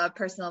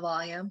personal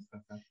volume.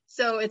 Okay.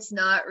 So it's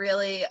not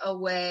really a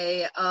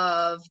way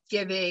of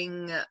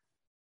giving,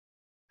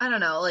 I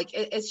don't know,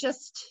 it's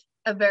just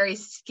a very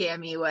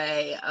scammy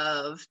way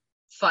of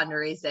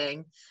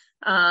fundraising.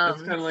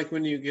 It's kind of like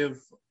when you give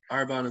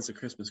Arbonne as a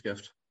Christmas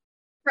gift.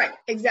 Right,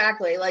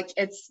 exactly.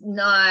 It's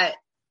not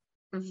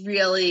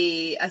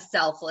really a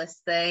selfless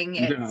thing.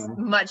 It's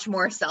much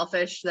more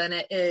selfish than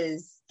it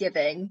is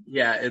giving.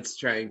 Yeah, it's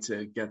trying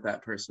to get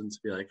that person to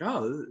be like,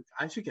 oh,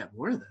 I should get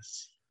more of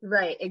this.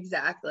 Right,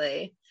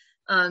 exactly.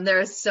 There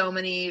are so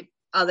many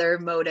other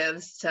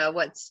motives to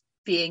what's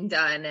being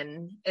done,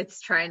 and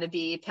it's trying to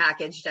be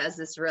packaged as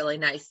this really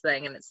nice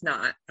thing, and it's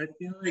not. I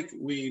feel like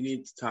we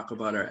need to talk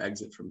about our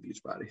exit from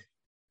Beachbody.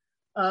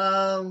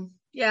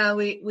 Yeah,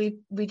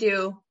 we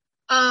do.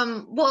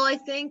 Well, I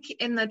think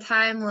in the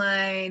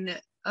timeline,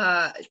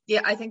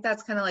 I think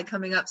that's kind of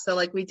coming up. So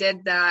we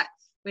did that.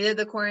 We did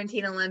the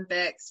quarantine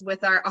Olympics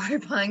with our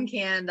Arbonne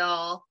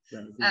candle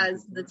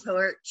as the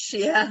torch.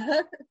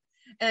 Yeah.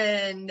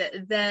 And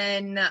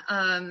then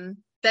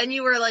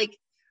you were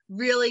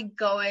really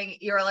going,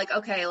 you're like,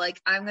 okay,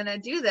 like I'm gonna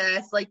do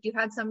this. Like you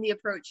had somebody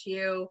approach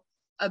you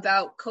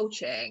about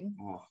coaching.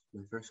 Oh,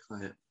 my first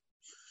client.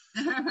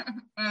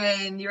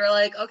 And you were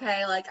like,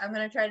 okay, like I'm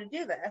gonna try to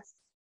do this.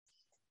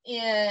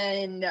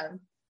 And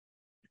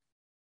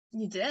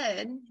you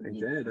did.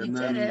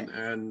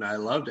 And I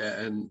loved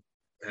it.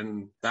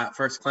 And that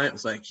first client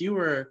was like, you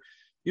were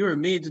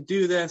made to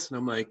do this. And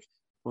I'm like,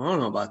 well, I don't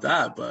know about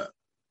that, but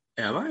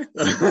am I?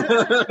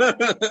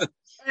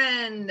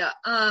 And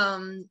I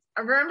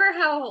remember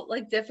how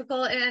like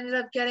difficult it ended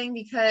up getting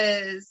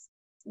because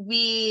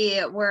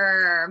we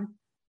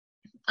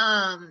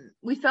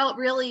felt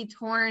really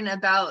torn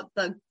about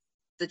the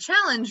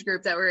challenge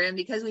group that we're in,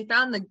 because we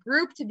found the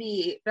group to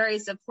be very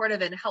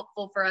supportive and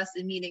helpful for us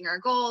in meeting our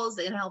goals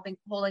and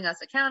holding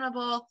us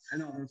accountable.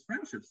 And all those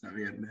friendships that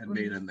we had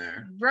made in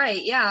there.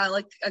 Right. Yeah.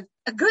 Like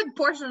a good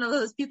portion of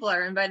those people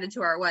are invited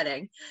to our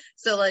wedding.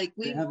 So like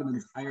they have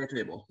an entire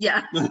table.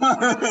 Yeah.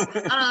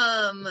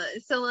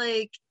 So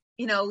like,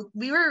 you know,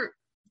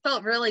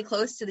 felt really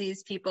close to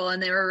these people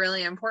and they were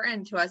really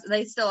important to us.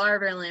 They still are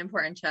really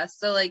important to us.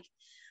 So like,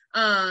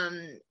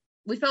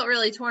 we felt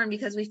really torn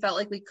because we felt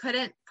like we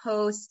couldn't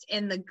post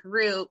in the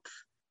group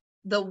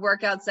the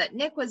workouts that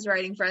Nick was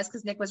writing for us,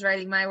 because Nick was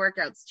writing my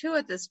workouts too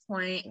at this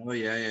point. Oh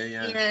yeah. And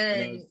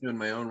I was doing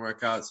my own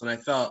workouts, and I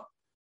felt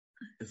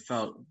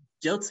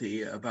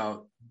guilty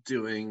about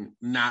doing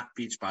not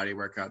Beachbody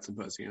workouts and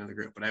posting in the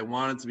group, but I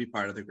wanted to be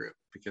part of the group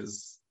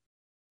because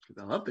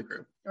I love the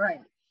group.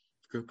 Right.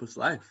 The group was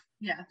life.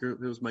 Yeah.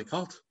 It was my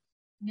cult.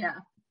 Yeah,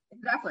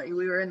 exactly.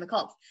 We were in the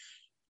cult.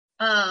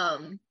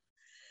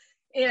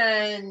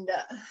 And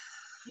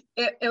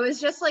it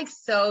was just like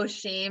so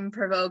shame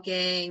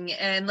provoking.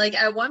 And like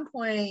at one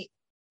point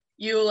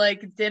you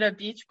like did a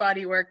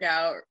Beachbody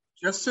workout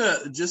just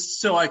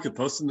so I could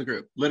post in the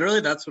group.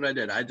 Literally, that's what I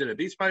did. I did a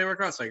Beachbody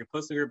workout so I could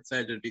post in the group and say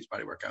I did a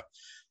Beachbody workout.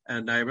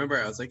 And I remember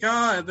I was like, oh,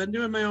 I've been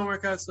doing my own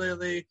workouts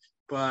lately,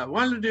 but I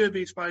wanted to do a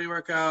Beachbody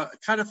workout. I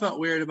kind of felt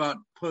weird about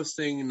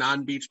posting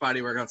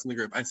non-Beachbody workouts in the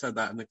group. I said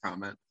that in the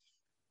comment.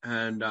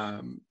 And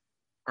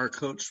our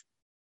coach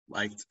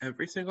liked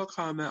every single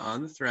comment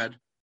on the thread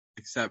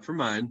except for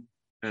mine,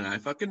 and I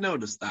fucking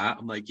noticed that.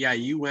 I'm like, yeah,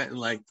 you went and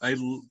like I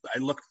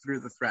looked through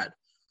the thread.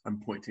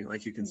 I'm pointing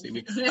like you can see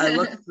me. I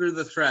looked through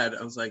the thread.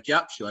 I was like,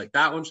 yep, she liked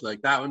that one,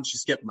 she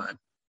skipped mine.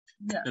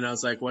 Yeah. And I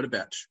was like, what a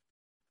bitch.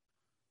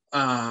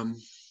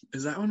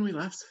 Is that when we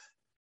left?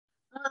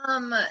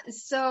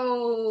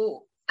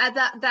 So at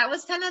that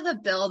was kind of the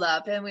build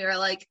up, and we were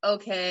like,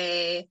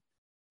 okay,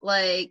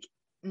 like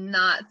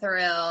not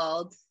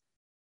thrilled.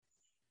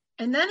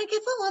 And then it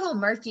gets a little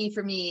murky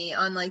for me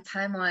on like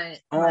timeline.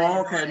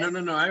 Oh, okay.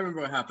 No. I remember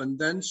what happened.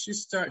 Then she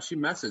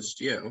messaged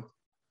you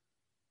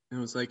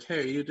and was like, hey,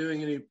 are you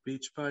doing any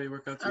Beachbody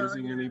workouts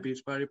using any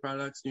Beachbody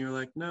products? And you're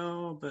like,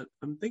 no, but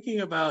I'm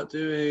thinking about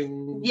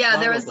doing. Yeah,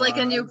 there was like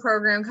a new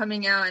program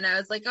coming out, and I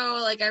was like, oh,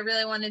 like I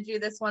really want to do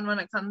this one when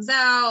it comes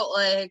out.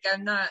 Like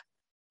I'm not,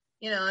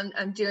 you know,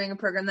 I'm doing a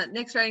program that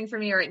Nick's writing for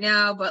me right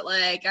now, but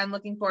like I'm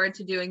looking forward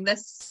to doing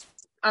this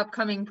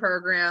upcoming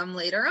program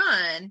later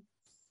on.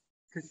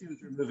 Because she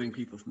was removing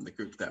people from the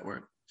group that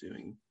weren't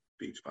doing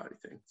Beachbody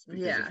things.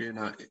 Because yeah.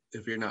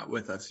 if you're not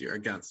with us, you're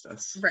against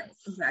us. Right,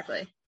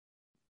 exactly.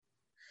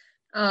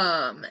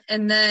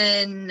 And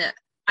then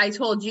I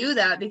told you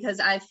that because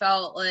I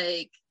felt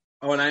like.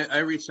 Oh, and I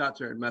reached out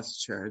to her and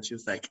messaged her, and she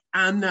was like,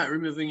 I'm not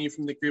removing you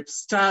from the group.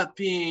 Stop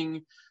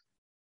being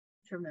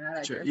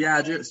dramatic.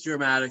 Yeah, it's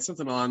dramatic,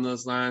 something along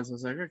those lines. I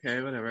was like, okay,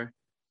 whatever.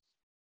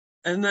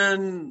 And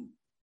then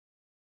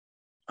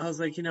I was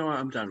like, you know what?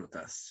 I'm done with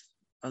this.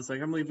 I was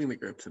like, I'm leaving the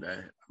group today.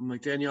 I'm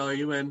like, Danielle, are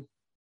you in?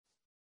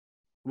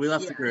 We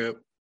left the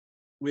group.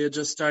 We had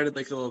just started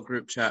like a little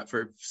group chat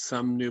for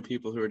some new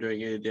people who were doing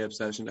 80-day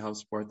obsession to help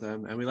support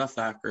them. And we left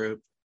that group.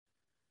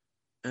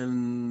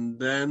 And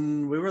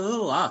then we were a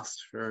little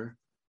lost for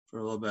a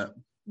little bit.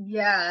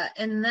 Yeah.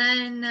 And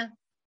then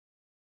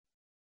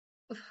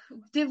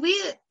did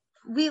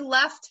we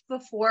left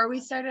before we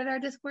started our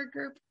Discord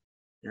group?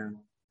 Yeah.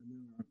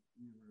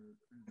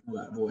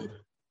 That void.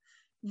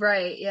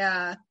 Right.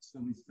 Yeah. So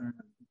we started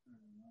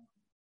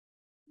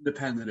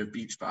independent of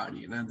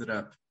Beachbody and ended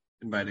up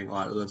inviting a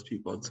lot of those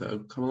people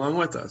to come along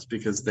with us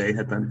because they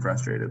had been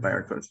frustrated by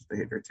our coach's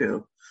behavior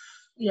too.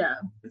 Yeah.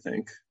 I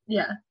think.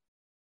 Yeah.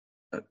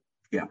 But,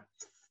 yeah.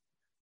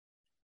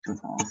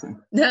 That's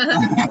awesome.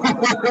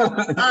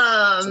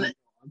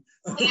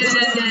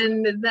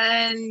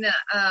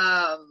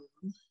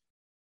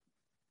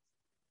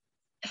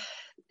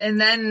 And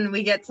then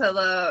we get to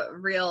the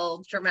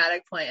real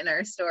dramatic point in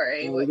our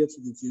story. We get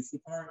to the juicy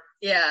part.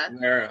 Yeah.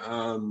 Where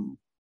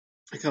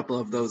a couple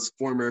of those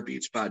former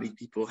Beachbody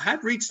people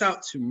had reached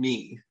out to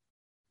me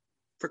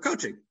for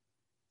coaching,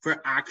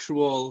 for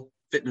actual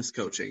fitness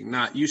coaching.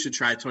 Not, you should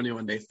try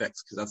 21 Day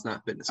Fix, because that's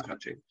not fitness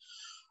coaching.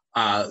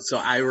 So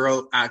I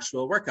wrote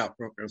actual workout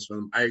programs for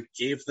them. I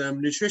gave them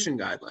nutrition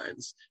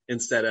guidelines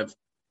instead of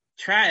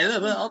try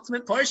the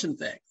ultimate portion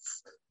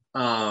fix.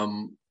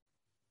 And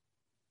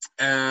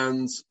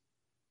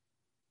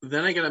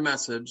then I get a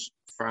message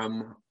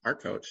from our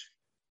coach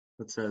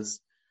that says,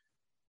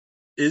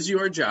 "Is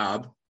your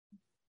job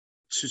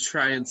to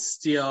try and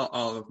steal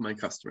all of my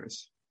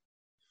customers?"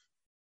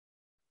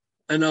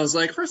 And I was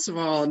like, first of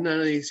all, none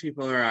of these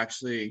people are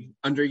actually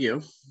under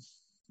you.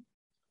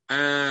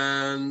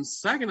 And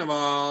second of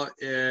all,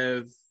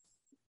 if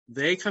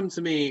they come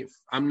to me,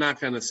 I'm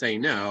not going to say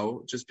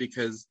no just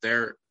because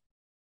they're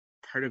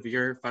part of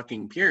your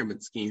fucking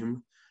pyramid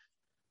scheme.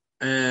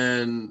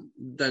 And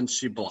then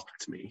she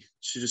blocked me.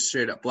 She just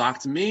straight up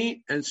blocked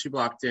me, and she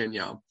blocked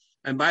Danielle.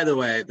 And by the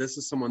way, this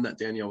is someone that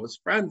Danielle was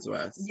friends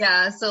with.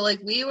 Yeah, so like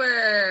we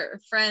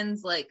were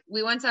friends, like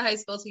we went to high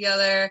school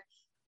together.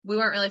 We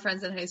weren't really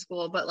friends in high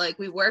school, but like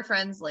we were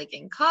friends like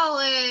in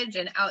college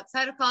and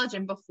outside of college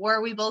and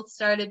before we both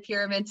started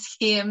pyramid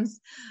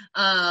schemes.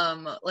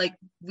 Like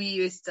we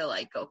used to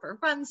like go for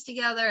runs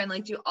together and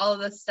like do all of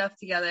this stuff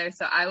together.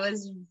 So I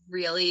was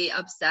really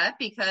upset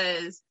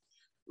because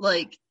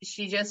like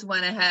she just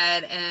went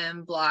ahead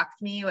and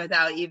blocked me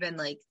without even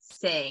like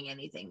saying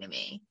anything to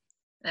me.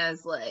 And I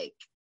was like,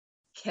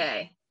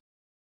 okay.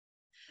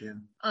 Yeah.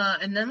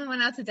 And then we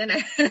went out to dinner.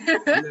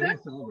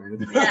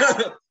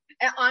 Yeah.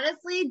 And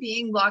honestly,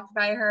 being blocked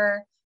by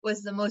her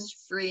was the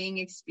most freeing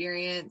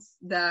experience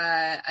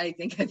that I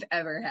think I've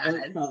ever had.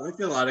 I felt like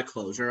a lot of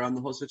closure on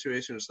the whole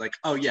situation. It's like,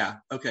 oh yeah,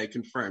 okay,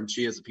 confirmed.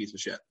 She is a piece of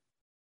shit.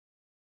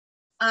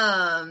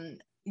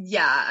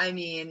 Yeah, I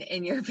mean,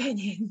 in your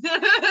opinion.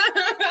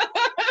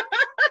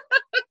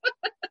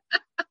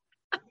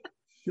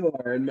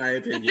 Sure, in my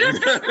opinion.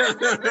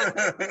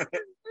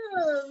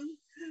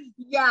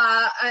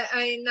 Yeah,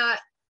 I not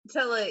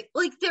to like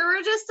there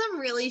were just some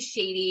really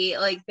shady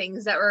like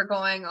things that were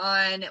going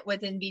on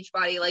within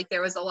Beachbody. Like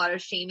there was a lot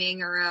of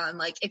shaming around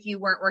like if you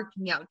weren't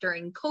working out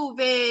during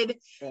COVID,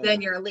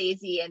 then you're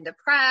lazy and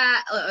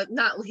depressed.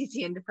 Not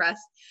lazy and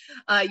depressed.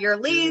 You're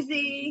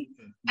lazy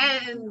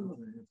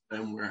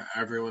and where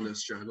everyone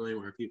is struggling,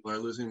 where people are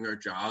losing their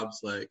jobs.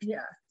 Like,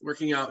 yeah,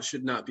 working out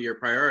should not be your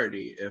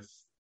priority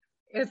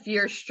if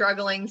you're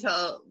struggling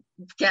to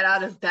get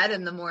out of bed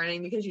in the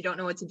morning because you don't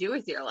know what to do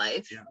with your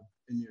life. Yeah,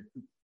 and you're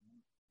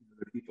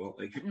people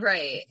like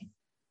right.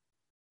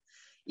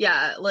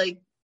 Yeah, like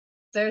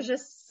there's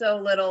just so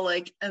little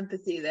like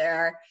empathy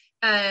there.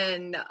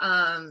 And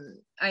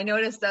I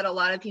noticed that a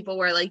lot of people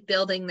were like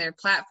building their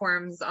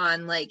platforms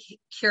on like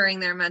curing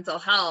their mental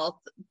health,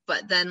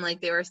 but then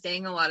like they were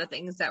saying a lot of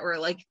things that were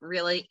like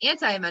really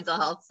anti-mental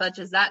health, such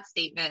as that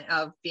statement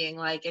of being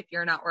like, if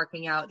you're not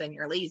working out, then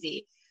you're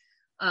lazy,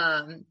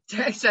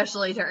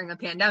 especially during a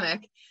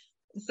pandemic.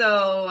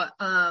 So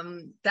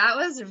that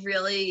was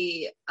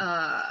really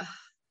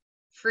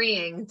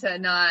freeing to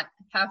not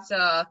have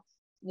to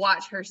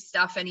watch her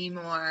stuff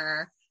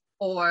anymore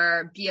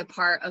or be a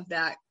part of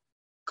that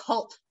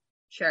cult.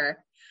 Sure.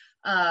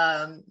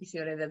 You see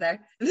what I did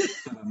there?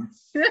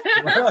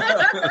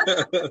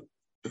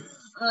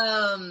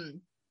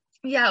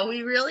 Yeah,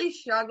 we really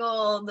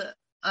struggled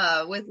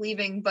with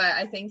leaving, but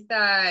I think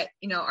that,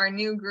 you know, our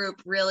new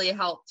group really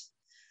helped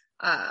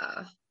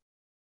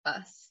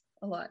us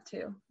a lot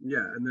too.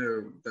 Yeah, and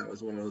that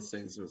was one of those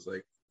things. It was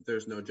like,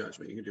 there's no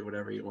judgment. You can do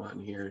whatever you want in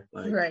here.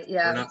 Like, right,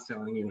 yeah. We're not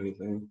selling you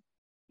anything.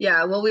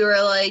 Yeah, well, we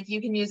were like, you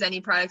can use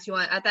any products you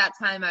want. At that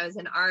time, I was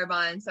in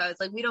Arbonne, so I was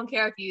like, we don't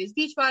care if you use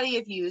Beachbody,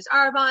 if you use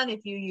Arbonne,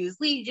 if you use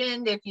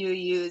Legion, if you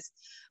use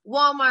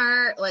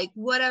Walmart, like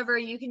whatever,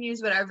 you can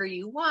use whatever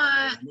you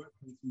want.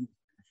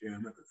 Yeah,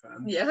 I'm not a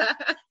fan. Yeah.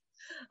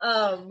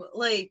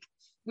 Like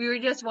we were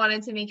just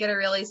wanted to make it a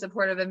really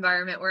supportive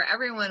environment where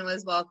everyone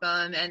was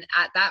welcome. And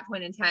at that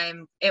point in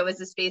time, it was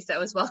a space that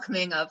was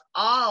welcoming of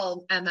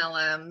all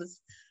MLMs,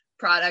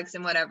 products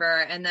and whatever.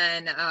 And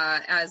then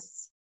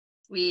as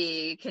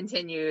we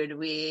continued,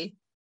 we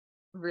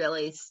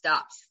really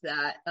stopped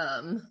that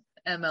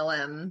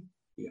MLM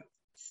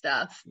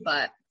stuff.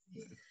 But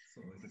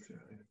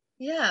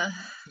yeah.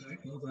 Can I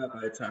close that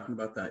by talking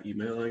about that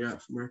email I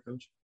got from our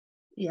coach?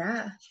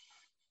 Yeah.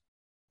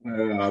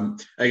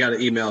 I got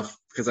an email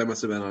because I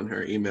must have been on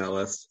her email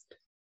list,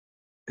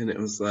 and it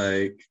was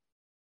like,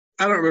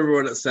 I don't remember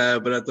what it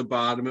said, but at the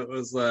bottom it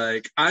was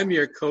like, I'm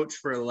your coach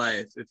for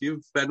life. If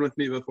you've been with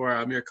me before,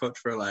 I'm your coach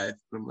for life.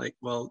 And I'm like,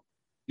 well,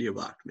 you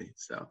blocked me,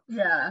 so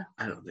yeah,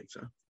 I don't think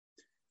so.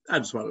 I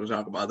just wanted to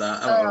talk about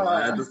that. I don't know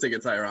why. I just think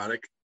it's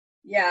ironic.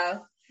 Yeah.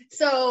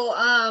 So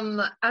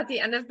at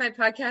the end of my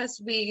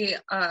podcast, we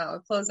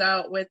close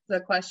out with the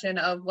question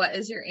of what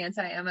is your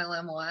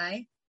anti-MLM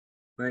why?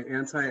 My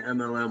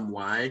anti-MLM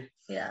why?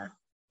 Yeah.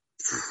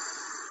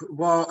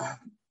 Well,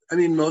 I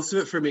mean, most of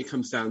it for me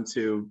comes down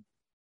to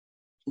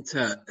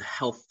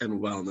health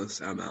and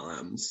wellness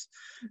MLMs.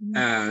 Mm-hmm.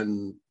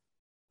 And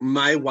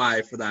my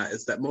why for that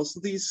is that most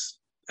of these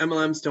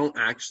MLMs don't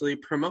actually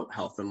promote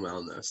health and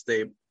wellness.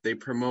 They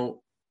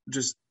promote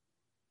just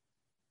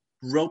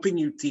roping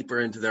you deeper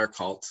into their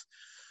cult.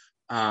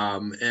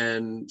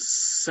 And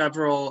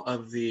several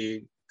of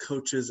the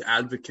coaches,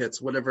 advocates,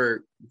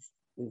 whatever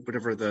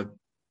the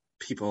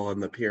people in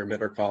the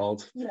pyramid are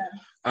called,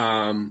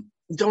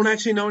 don't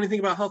actually know anything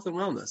about health and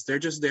wellness. They're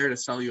just there to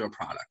sell you a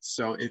product.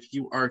 So if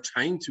you are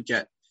trying to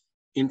get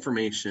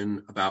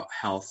information about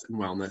health and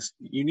wellness,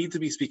 you need to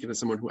be speaking to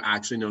someone who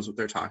actually knows what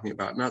they're talking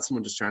about, not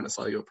someone just trying to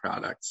sell you a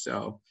product.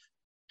 So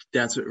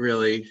that's what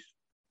really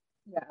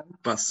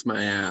busts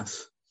my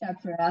ass.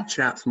 Chaps your ass.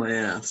 Chaps my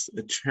ass.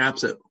 It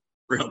traps it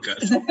real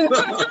good.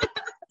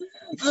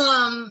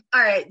 All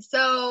right.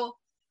 So,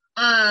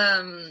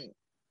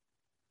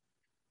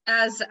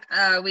 as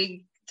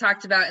we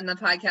talked about in the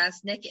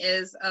podcast, Nick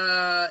is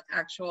a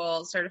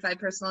actual certified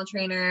personal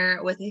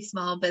trainer with a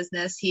small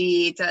business.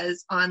 He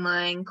does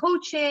online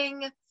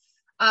coaching.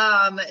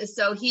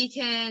 So he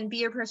can be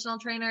your personal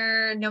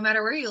trainer no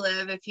matter where you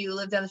live, if you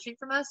live down the street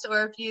from us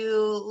or if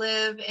you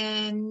live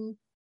in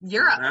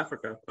Europe.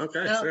 Africa.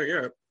 Okay, sure,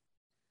 Europe.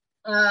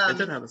 I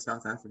did have a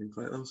South African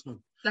client. That was fun.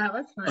 That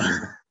was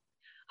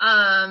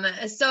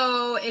fun.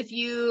 So if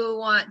you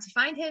want to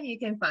find him, you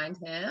can find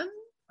him.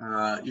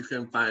 You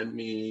can find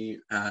me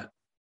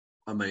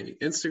on my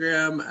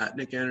Instagram at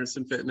Nick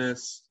Anderson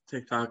Fitness,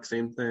 TikTok,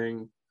 same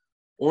thing,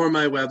 or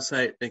my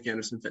website,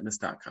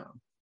 nickandersonfitness.com.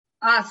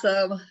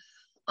 Awesome.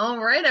 All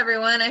right,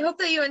 everyone. I hope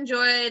that you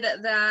enjoyed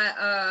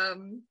that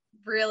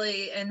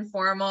really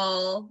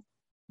informal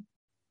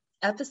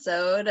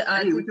episode.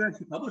 Hey, we can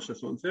actually publish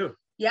this one too.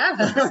 Yeah.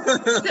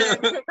 To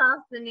kick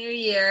off the new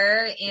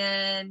year.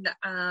 And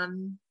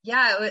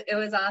it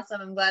was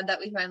awesome. I'm glad that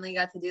we finally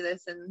got to do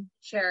this and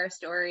share our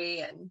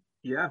story. And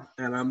yeah,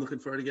 and I'm looking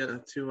forward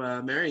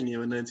to marrying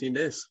you in 19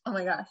 days. Oh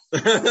my gosh.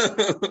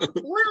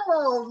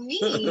 Little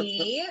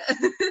me.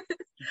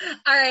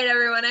 All right,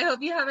 everyone. I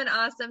hope you have an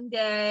awesome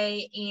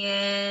day,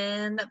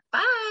 and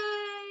bye.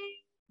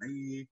 Bye.